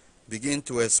will begin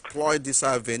to exploit this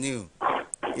avenue.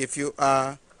 If you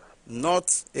are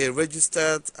not a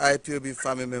registered IPOB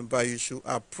family member, you should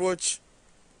approach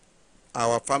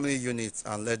our family units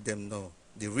and let them know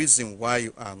the reason why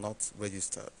you are not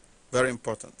registered. Very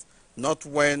important. Not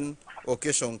when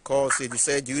occasion calls, you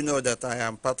say, do you know that I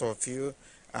am part of you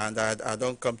and I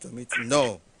don't come to meet?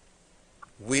 No.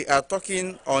 We are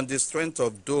talking on the strength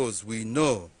of those we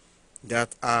know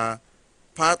that are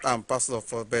part and parcel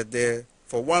of us, but they,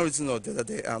 for one reason or the other,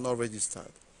 they are not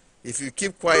registered. If you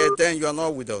keep quiet, then you are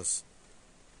not with us.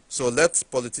 So let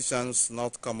politicians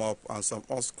not come up and some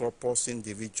unscrupulous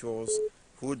individuals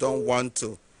who don't want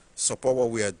to support what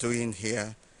we are doing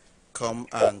here come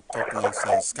and talk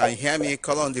nonsense. Can you hear me?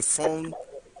 Call on the phone.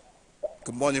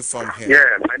 Good morning from here.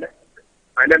 Yeah,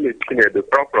 my name is Chinedu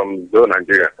from Zone,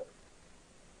 Nigeria.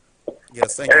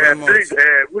 Yes, thank you very much. Please,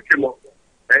 Uche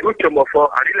Mefor,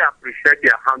 I really appreciate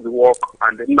your handwork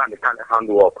and the humanitarian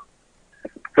handwork.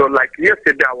 So, like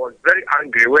yesterday, I was very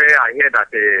angry where I heard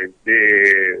that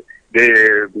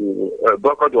the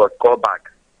boycott was called back.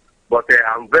 But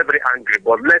I'm very, very angry.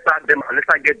 But let's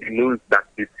get the news that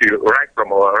is right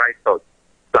from our right source.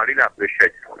 So I really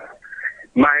appreciate it.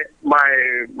 My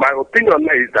opinion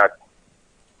is that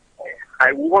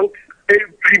I want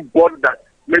everybody that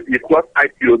maybe it's not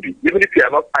IPOB, even if you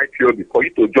are not IPOB, for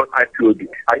you to join IPOB.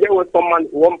 I hear when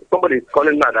somebody is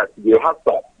calling now that you have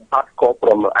to ask call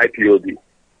from IPOB,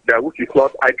 that which is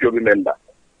not IPOB member.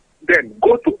 Then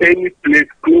go to any place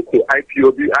close to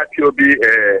IPOB,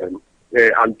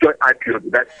 and join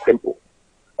IPOB. That's simple.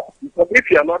 Because if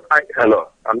you are not, hello,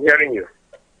 I'm hearing you.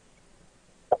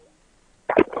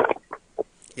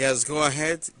 Yes, go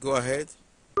ahead. Go ahead.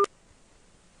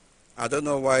 I don't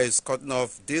know why it's cutting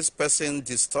off. This person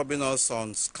disturbing us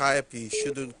on Skype, he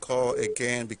shouldn't call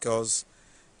again because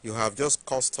you have just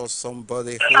cost us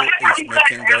somebody who is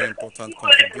making very important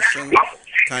contribution.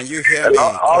 Can you hear me?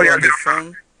 Call on the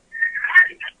phone.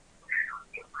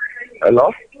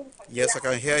 Hello? Yes, I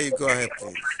can hear you. Go ahead,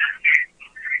 please.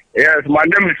 Yes, my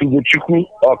name is Ugochukwu,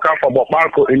 or come from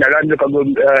Bomarco in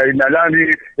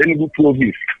Nnamdi, Enugu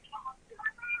province.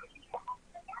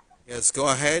 Yes, go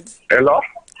ahead. Hello?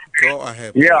 Go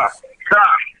ahead. Yeah, sir.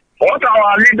 What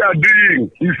our leader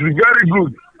doing is very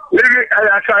good. Even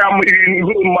as I am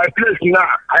in my place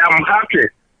now, I am happy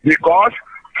because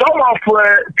some of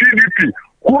PDP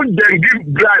could then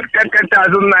give bribe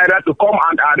 10,000 naira to come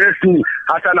and arrest me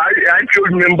as an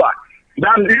IPOB member.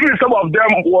 Then even some of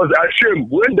them was ashamed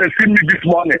when they see me this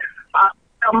morning. I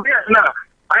am here now.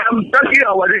 I am talking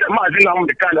about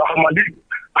the kind of Nnamdi.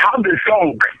 I have the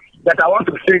song that I want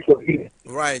to sing for you.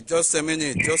 Right, just a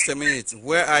minute, just a minute.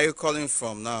 Where are you calling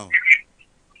from now?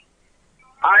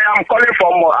 I am calling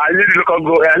from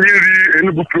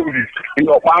Enugu province in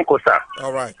Okwanko, sir.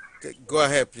 All right, go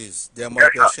ahead, please. They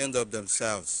must be ashamed of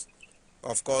themselves.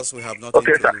 Of course, we have nothing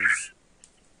to lose.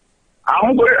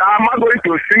 Am I going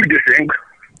to sing the thing?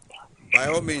 By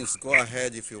all means, go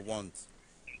ahead if you want.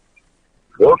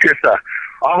 Okay, sir.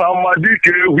 We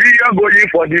are going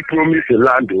for the promised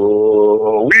land.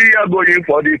 Oh, we are going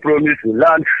for the promised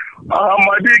land. We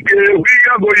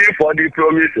are going for the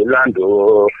promised land.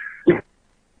 Oh,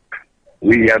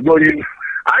 we are going.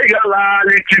 I got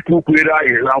Chikukwira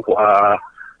Ilankwa.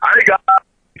 I got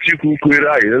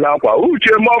Chikukwira Ilankwa.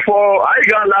 Uche Mefor. I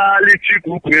got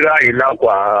Chikukwira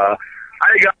Ilankwa.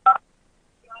 I got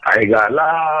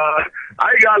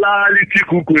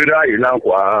Chikukwira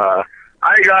Ilankwa.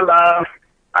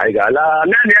 I got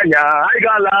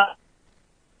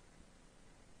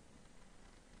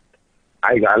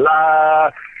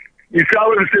if I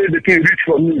will say the thing reach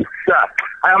for me, sir,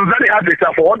 I am very happy,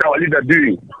 sir, for what our leader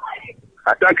doing.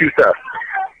 Thank you, sir.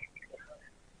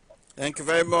 Thank you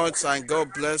very much, and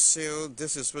God bless you.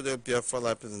 This is Radio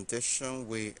Biafra presentation.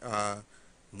 We are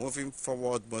moving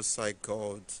forward. Most High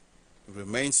God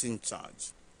remains in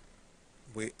charge.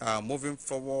 We are moving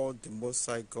forward. The Most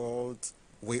High God,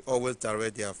 we always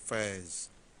direct the affairs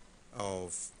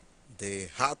of the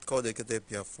hardcore dedicated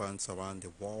Biafrans around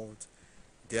the world.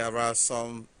 There are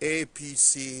some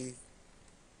APC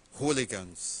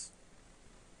hooligans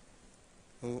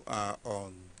who are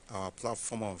on our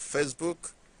platform on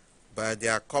Facebook. By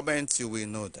their comments, you will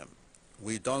know them.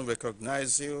 We don't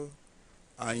recognize you,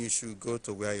 and you should go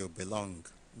to where you belong.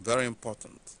 Very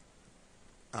important.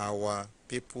 Our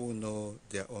people know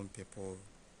their own people,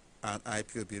 and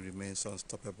IPOB remains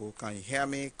unstoppable. Can you hear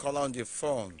me? Call on the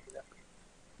phone.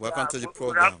 Welcome to the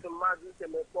program.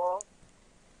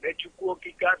 Let you go,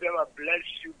 bless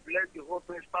you, bless the whole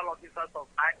principal officers of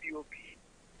IPOB,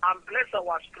 and bless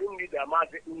our spring leader,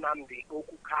 Mazi Nnamdi,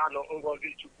 Kanu,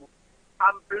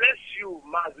 and bless you,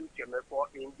 Mazi Mefor.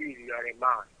 Indeed, you are a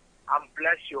man. And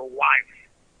bless your wife,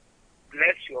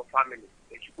 bless your family.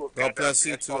 God bless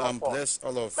you too, and bless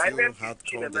all of you. I heard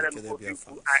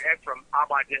from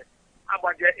Abaje,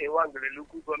 in one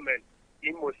local government in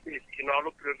Imo State, in all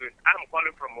province. I'm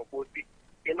calling from Obosi,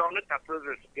 in all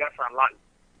province, Biafra land.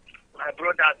 My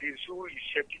brother, this who is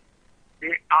shaking.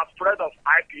 They are afraid of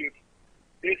IPOB.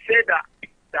 They say that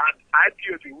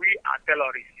IPOB, we are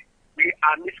terrorists. We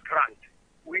are miscreant.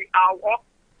 We are what?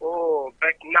 Oh,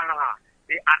 but now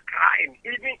they are crying.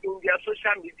 Even in their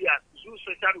social media, Zoo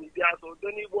social media, so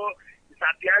don't even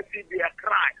disappear, they are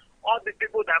crying. All the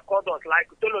people that called us, like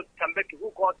Tolo Tambeki,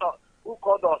 who called us we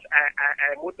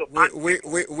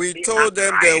told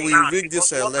them that we rig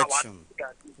this election.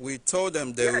 We told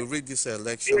them they will rig this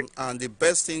election, and the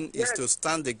best thing is to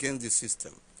stand against the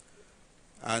system.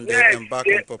 And they embark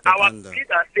on propaganda. Our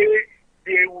leaders say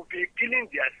they will be killing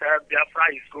themselves,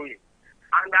 Biafra is going.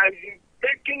 And I've been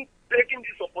taking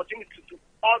this opportunity to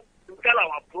tell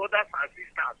our brothers and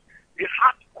sisters, the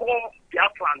hardcore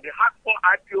Biafra and the hardcore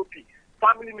IPOB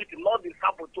family meeting, not the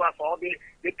saboteurs or the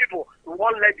people,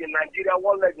 one leg in Nigeria,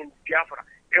 one leg in Biafra.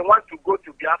 They want to go to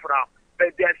Biafra,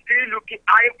 but they're still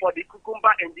eyeing for the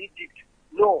cucumber in Egypt.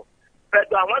 No. But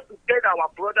I want to tell our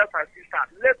brothers and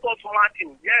sisters, let us march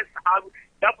in. Yes,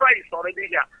 Biafra is already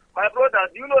here. My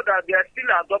brothers, you know that they are still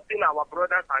adopting our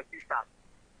brothers and sisters.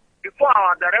 Before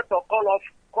our director call off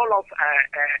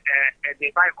the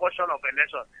boycott of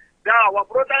election, there are our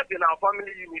brothers in our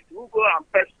family unit who go and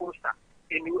paste poster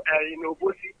in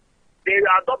Obosi. They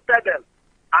adopted them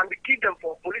and keep them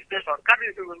for police station.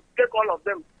 Take all of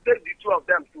them, take the two of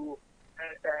them to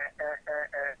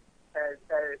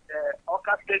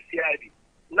Oka State CID.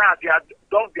 Now they are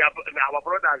our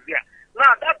brothers there.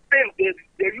 Now that thing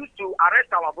they used to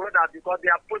arrest our brothers because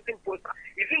they are posting posters.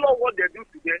 Is it not what they do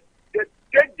today? They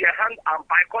take their hand and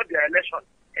boycott their election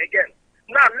again.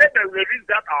 Now let them release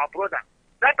that our brother.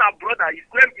 That our brother, his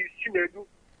name is Chinedu.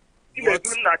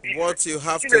 What you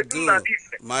have to do,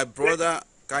 my brother,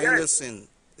 can you listen?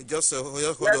 Just hold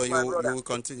on, you will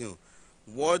continue.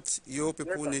 What you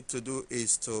people need to do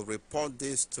is to report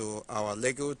this to our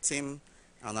legal team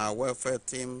and our welfare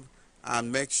team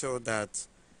and make sure that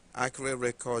accurate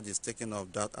record is taken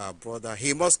of that our brother.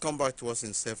 He must come back to us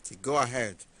in safety. Go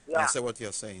ahead and say what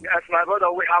you're saying. Yes, my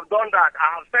brother, we have done that.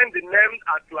 I have sent the names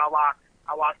to our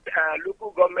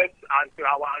local government and to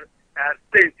our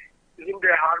state.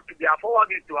 They are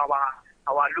forwarded to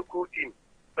our local team.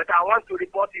 But I want to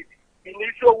report it. In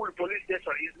Isowul police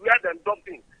station is where they're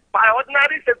dumping. By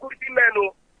ordinary security men,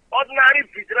 ordinary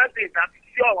vigilantes that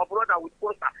see our brother with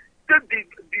poster. Take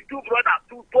the two brothers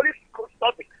to police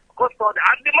custody.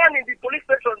 And the man in the police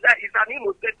station there is an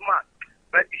innocent man.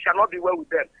 But it shall not be well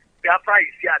with them. Biafra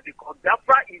is here because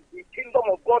Biafra is the kingdom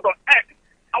of God on earth.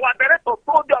 Our director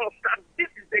told them that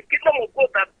this is the kingdom of God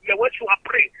that we are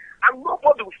praying. And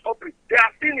nobody will stop it. They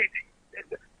are seeing it.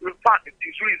 In fact, the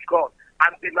issue is gone.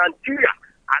 And Nigeria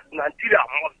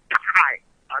must die.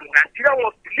 And Nigeria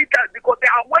must delete that because they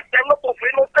are wasting a lot of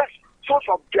innocent souls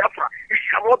of Biafra. It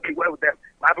shall not be well with them.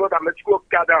 My brother, let's go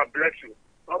gather and bless you.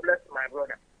 God bless you, my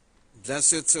brother.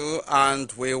 Bless you too,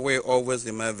 and we will always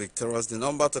remain victorious. The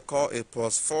number to call is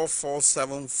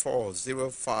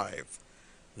 +447405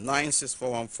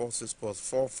 96414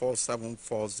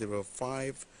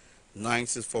 +447405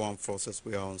 96414.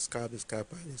 We are on Skype.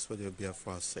 Skype is for the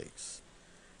Biafra 6.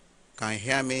 Can you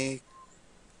hear me?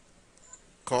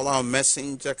 Call our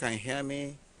messenger. Can you hear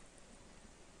me?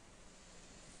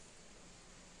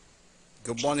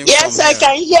 Good morning. Yes, I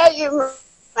can hear you.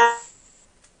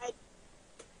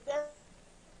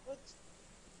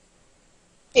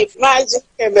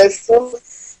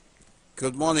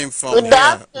 Good morning from here.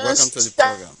 Welcome to the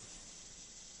program.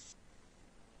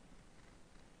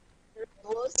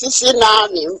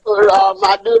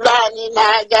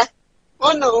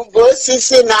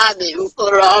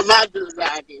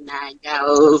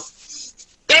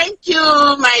 Thank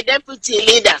you, my deputy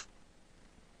leader.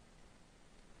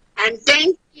 And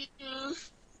thank you,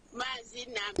 Mazi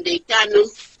Nnamdi Kanu.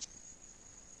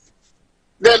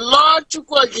 The Lord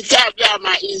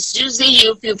Chukwuokike is using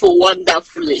you people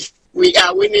wonderfully. We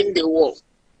are winning the war.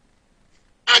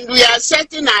 And we are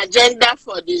setting an agenda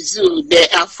for the zoo. They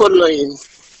are following.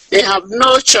 They have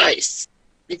no choice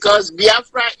because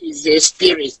Biafra is a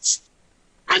spirit.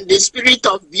 And the spirit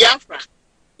of Biafra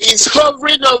is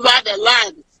hovering over the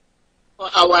land for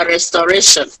our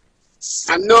restoration.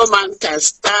 And no man can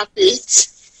stop it.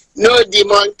 No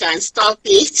demon can stop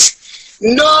it.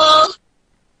 No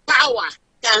power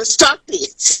can stop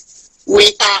it.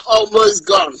 We are almost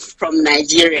gone from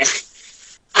Nigeria.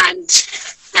 And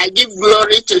I give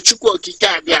glory to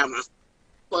Chukwuokike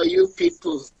for you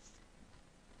people.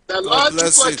 The Lord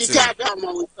Chukwuokike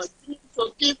will continue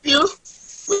to keep you.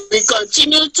 We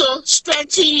continue to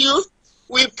strengthen you.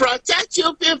 We protect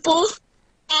you people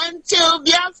until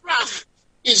Biafra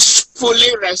is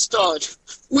fully restored.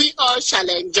 We all shall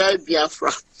enjoy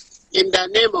Biafra. In the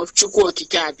name of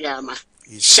Chukwuokike Abiyama.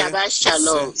 Shabbat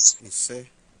Shalom.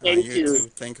 Thank you.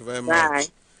 Thank you very much. Bye.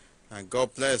 And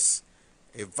God bless.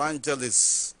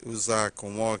 Evangelist Uza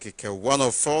Kumwakike, one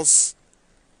of us,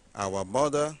 our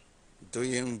mother,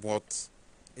 doing what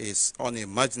is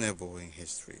unimaginable in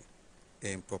history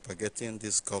in propagating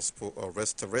this gospel of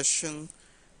restoration.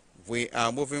 We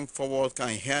are moving forward. Can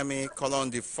you hear me? Call on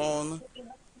the phone.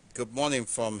 Good morning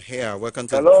from here. Welcome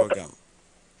to the program.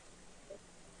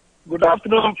 Good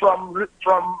afternoon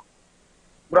from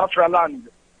Biafra land.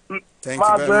 Thank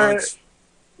you very much.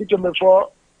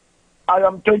 Mefor, I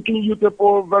am thanking you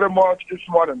people very much this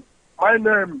morning. My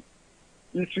name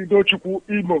is Idochukwu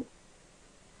Imo.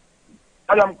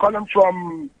 I am calling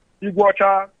from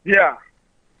Igwota here.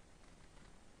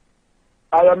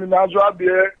 I am in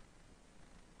Azwabie,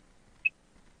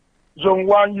 Zone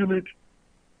 1, Unit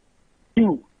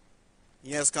 2.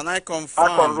 Yes, can I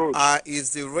confirm,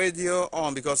 is the radio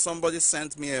on? Because somebody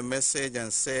sent me a message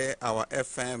and say our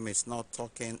FM is not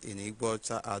talking in Igbo.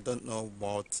 I don't know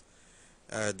what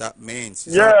that means.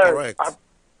 Is that correct?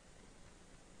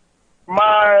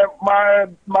 My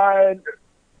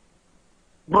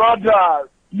brother,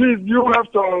 please, you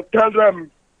have to tell them,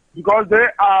 because they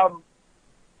are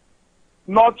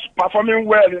not performing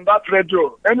well in that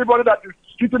radio. Anybody that is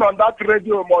sitting on that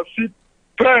radio must sit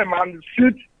firm and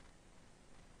sit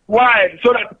wide,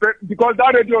 so that, because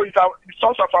that radio is the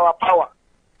source of our power.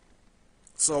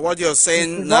 So what you're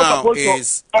saying now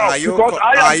is, are you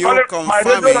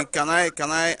confirming?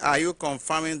 Are you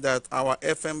confirming that our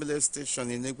FM relay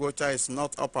station in Igbocha is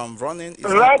not up and running? Is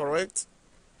that correct?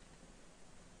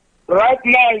 Right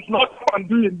now, it's not up and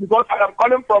doing, because I am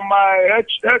calling from my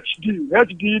HD.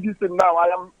 This is now. I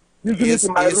am using it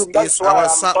in my room. That's why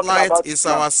is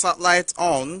our satellite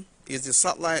on? Is the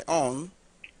satellite on?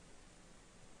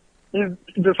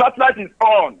 The satellite is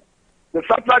on. The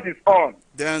satellite is on.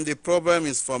 Then the problem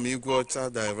is from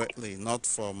Igbocha directly, not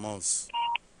from us.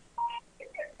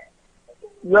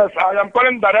 Yes, I am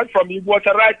calling direct from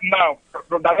Igbocha right now.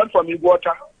 Direct from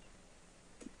Igbocha.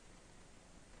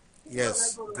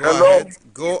 Yes, ahead.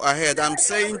 Go ahead. I'm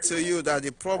saying to you that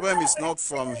the problem is not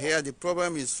from here. The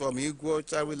problem is from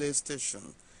Igbocha relay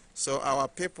station. So our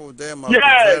people there must be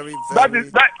very,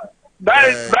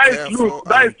 very careful.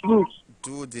 That is loose.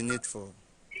 Do the needful.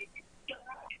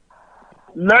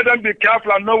 Let them be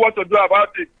careful and know what to do about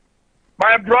it.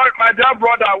 My dear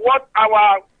brother, what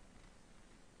our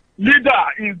leader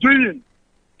is doing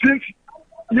since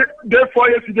day 4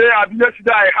 yesterday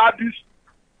I had this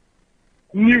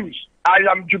news. I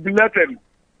am jubilating.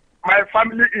 My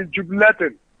family is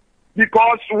jubilating,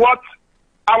 because what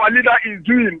our leader is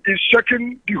doing is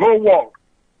shaking the whole world.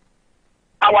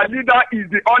 Our leader is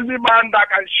the only man that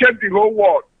can shake the whole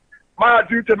world.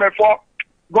 Mazi Mefor,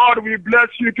 God will bless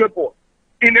you people.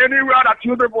 In anywhere that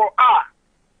you people are,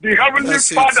 the Heavenly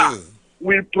Father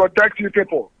will protect you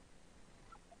people.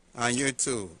 And you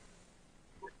too.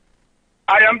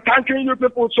 I am thanking you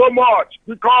people so much,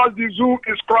 because the zoo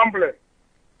is crumbling.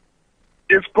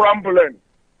 It's crumbling.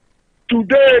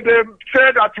 Today they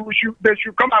said that they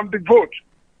should come and vote.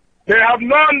 They have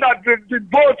known that the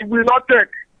vote will not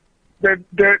take.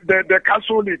 They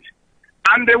cancel it.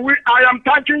 And I am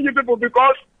thanking you people,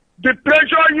 because the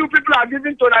pressure you people are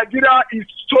giving to Nigeria is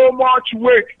so much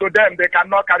weight to them, they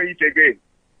cannot carry it again.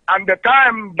 And the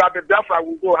time that the Biafra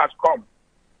will go has come.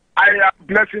 I am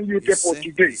blessing you people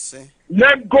today.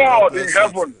 Let God in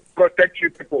heaven protect you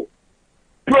people.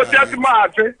 Protect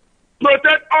Mazi.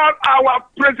 Protect all our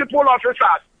principal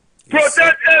officers.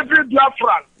 Protect every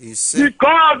Biafran.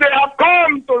 Because they have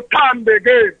come to stand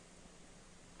again.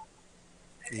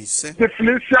 The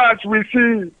Philistines we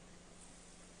see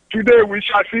today, we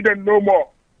shall see them no more.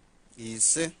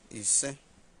 The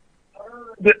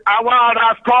hour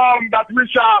has come that we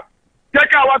shall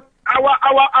take our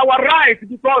right,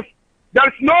 because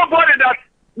there's nobody that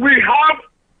we have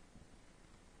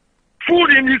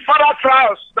food in his father's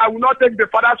house that will not take the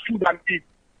father's food and eat.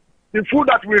 The food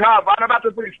that we have, another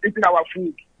people is eating our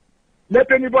food.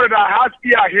 Let anybody that has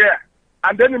ear hear,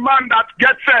 and any man that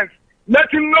gets sense,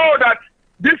 let him know that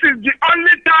this is the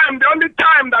only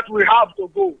time that we have to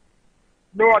go.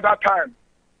 No other time.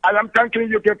 I am thanking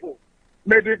you people.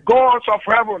 May the gods of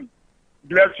heaven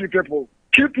bless you people.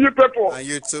 Keep you people. And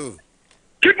you too.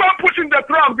 Keep on pushing the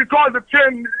truck, because the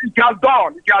train, it has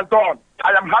done. It has done.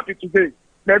 I am happy today.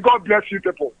 May God bless you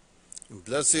people.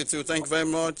 Bless you too. Thank you very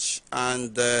much.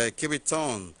 And keep it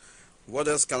on. What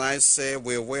else can I say?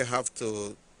 We will have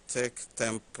to take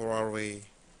temporary,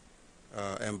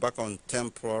 embark on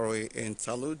temporary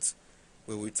interludes.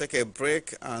 We will take a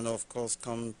break and of course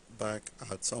come back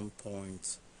at some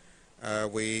point.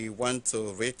 We want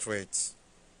to reiterate,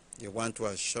 we want to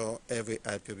assure every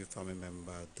IPOB family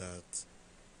member that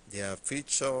their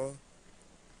future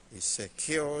is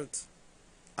secured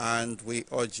And we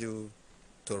urge you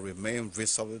to remain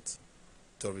resolute,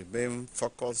 to remain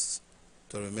focused,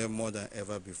 to remain more than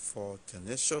ever before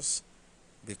tenacious,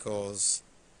 because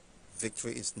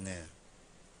victory is near.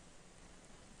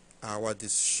 Our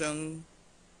decision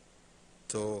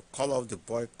to call off the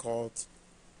boycott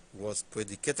was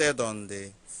predicated on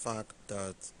the fact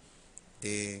that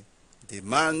the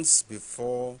demands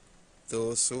before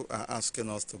those who are asking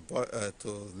us to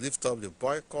lift up the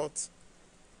boycott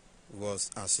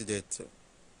was acceded to.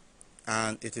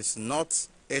 And it is not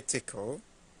ethical,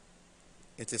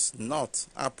 it is not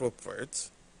appropriate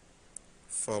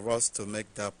for us to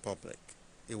make that public.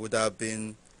 It would have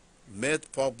been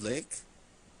made public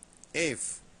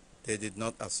if they did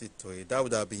not accede to it. That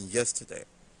would have been yesterday,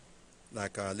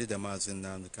 like our leader mazi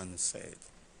Nnamdi said.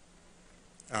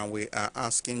 And we are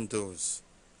asking those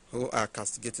who are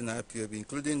castigating IPOB,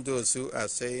 including those who are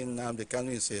saying Nnamdi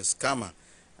Kanu is a scammer,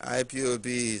 IPOB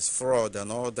is fraud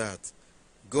and all that.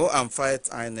 Go and fight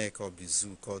INEC of the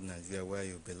zoo called Nigeria where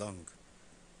you belong.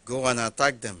 Go and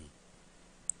attack them.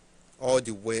 All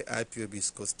the way IPOB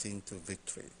is coasting to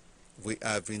victory. We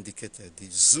are vindicated. The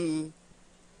zoo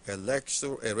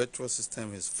electoral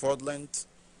system is fraudulent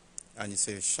and it's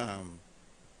a sham.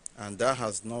 And that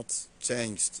has not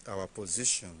changed our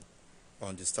position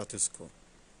on the status quo.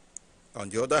 On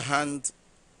the other hand,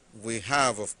 we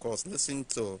have, of course, listened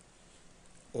to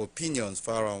opinions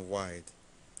far and wide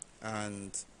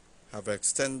and have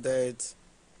extended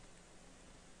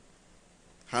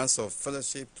hands of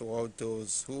fellowship to all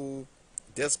those who,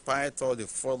 despite all the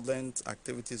fraudulent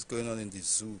activities going on in the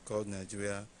zoo called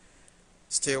Nigeria,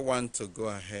 still want to go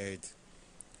ahead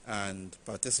and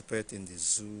participate in the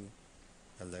zoo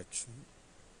election.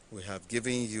 We have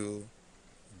given you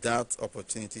that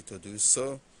opportunity to do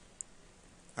so.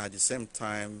 At the same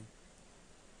time,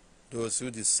 those who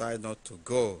decide not to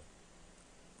go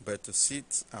but to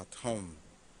sit at home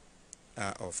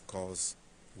are, of course,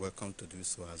 welcome to do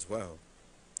so as well.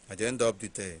 At the end of the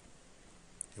day,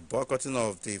 the boycotting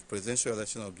of the presidential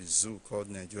election of the zoo called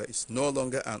Nigeria is no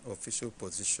longer an official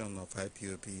position of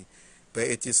IPOB, but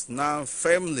it is now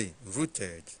firmly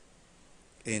rooted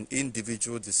in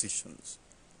individual decisions.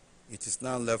 It is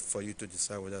now left for you to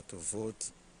decide whether to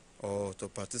vote or to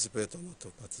participate or not to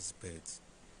participate.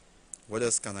 What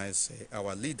else can I say?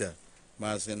 Our leader,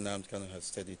 Mazi Nnamdi, has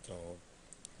said it all.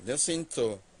 Listen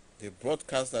to the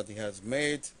broadcast that he has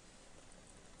made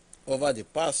over the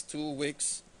past 2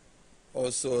 weeks.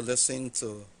 Also listen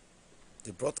to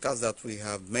the broadcast that we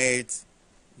have made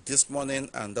this morning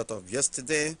and that of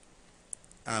yesterday,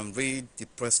 and read the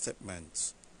press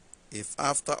statements. If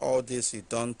after all this you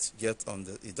don't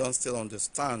still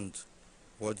understand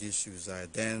what the issues are,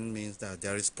 then means that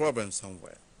there is problem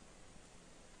somewhere.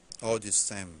 All the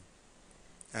same,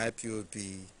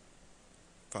 IPOB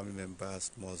family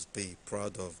members must be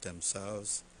proud of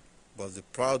themselves, but be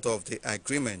proud of the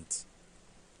agreement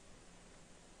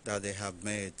that they have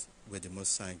made with the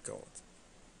Most High God,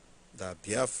 that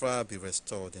Biafra be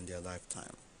restored in their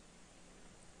lifetime.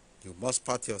 You must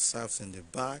pat yourselves in the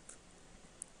back,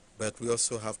 but we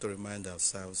also have to remind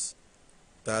ourselves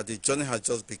that the journey has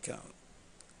just begun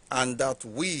and that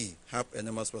we have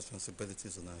enormous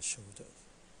responsibilities on our shoulders.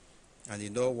 And you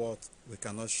know what? We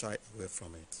cannot shy away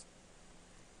from it.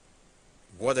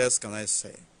 What else can I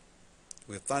say?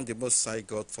 We thank the Most High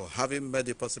God for having made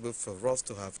it possible for us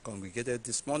to have congregated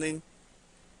this morning.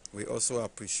 We also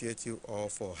appreciate you all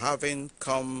for having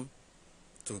come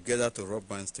together to rub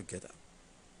minds together.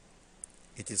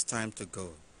 It is time to go.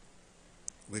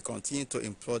 We continue to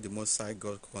implore the Most High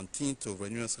God, continue to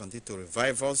renew us, continue to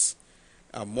revive us,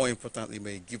 and more importantly,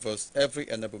 may give us every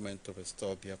enablement to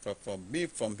restore Biafra.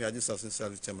 From here, this is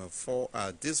sincerely Mefor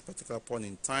at this particular point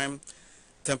in time,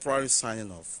 temporary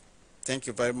signing off. Thank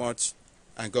you very much,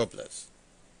 and God bless.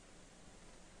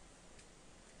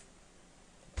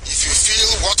 If you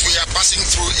feel what we are passing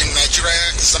through in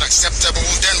Nigeria is unacceptable,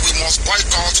 then we must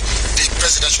boycott the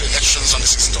presidential elections on the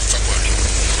 16th of February.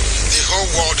 The whole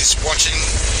world is watching,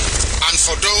 and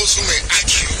for those who may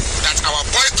argue that our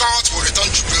boycott will return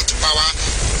Jubilee to power,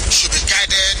 should be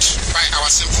guided by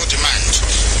our simple demand.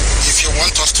 If you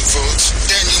want us to vote,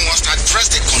 then you must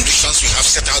address the conditions we have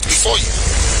set out before you.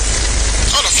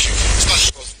 All of you. It's not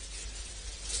sure.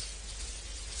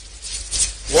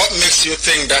 What makes you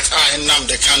think that I,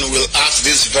 Nnamdi Kanu, will ask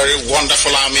this very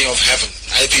wonderful army of heaven,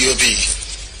 IPOB,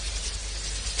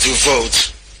 to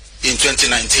vote in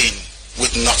 2019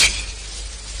 with nothing?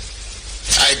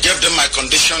 I gave them my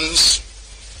conditions.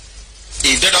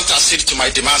 If they don't accede to my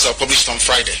demands, I'll publish it on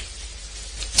Friday,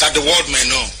 that the world may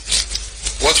know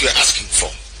what we are asking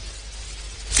for.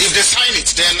 If they sign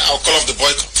it, then I'll call off the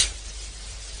boycott.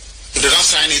 If If they don't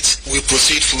sign it, we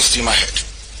proceed full steam ahead.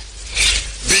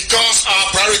 Because our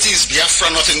priority is Biafra,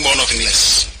 nothing more, nothing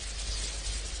less.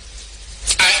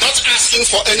 I'm not asking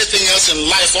for anything else in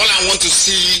life. All I want to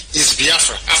see is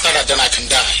Biafra. After that, then I can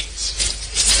die.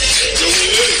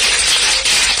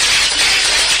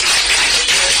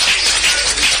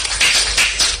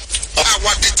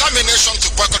 Our determination to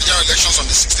boycott general elections on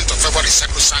the 16th of February is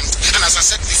sacrosanct. And as I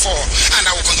said before, and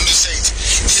I will continue to say it,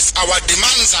 if our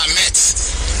demands are met,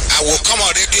 I will come on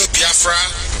Radio Biafra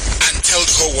and tell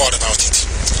the whole world about it.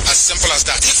 As simple as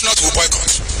that. If not, we'll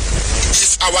boycott.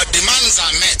 If our demands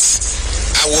are met,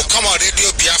 I will come on Radio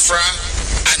Biafra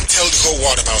and tell the whole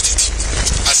world about it.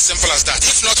 As simple as that.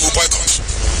 If not, we'll boycott.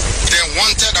 They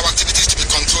wanted our activities to be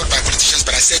controlled by politicians,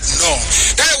 but I said no.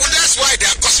 That's why they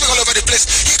are gossiping all over the place.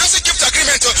 He doesn't keep the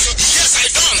agreement. Yes, I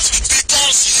don't.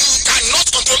 Because you cannot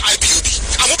control IPOB.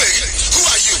 Amubegi, who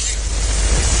are you?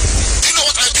 Do you know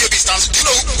what IPOB stands for? Do you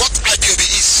know what IPOB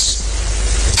is?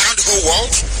 Around the whole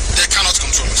world, they cannot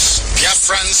control us.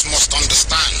 Biafrans must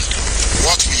understand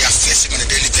what we are facing on a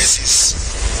daily basis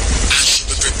and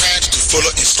should be prepared to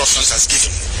follow instructions as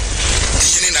given.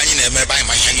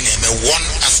 One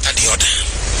after the other.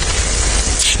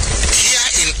 Here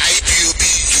in IPOB,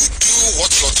 you do what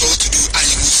you're told to do and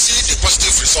you will see the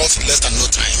positive results in less than no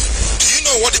time. Do you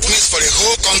know what it means for a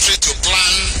whole country to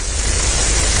plan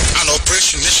an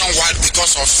operation nationwide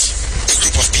because of a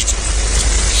group of people?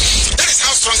 That is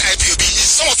how strong IPOB is.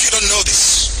 Some of you don't know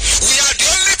this. We are the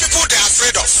only people they are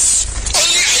afraid of.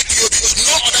 Only IPOB,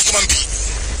 no other human being.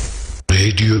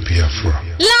 Radio Biafra.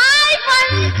 Live on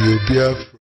Radio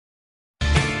Biafra.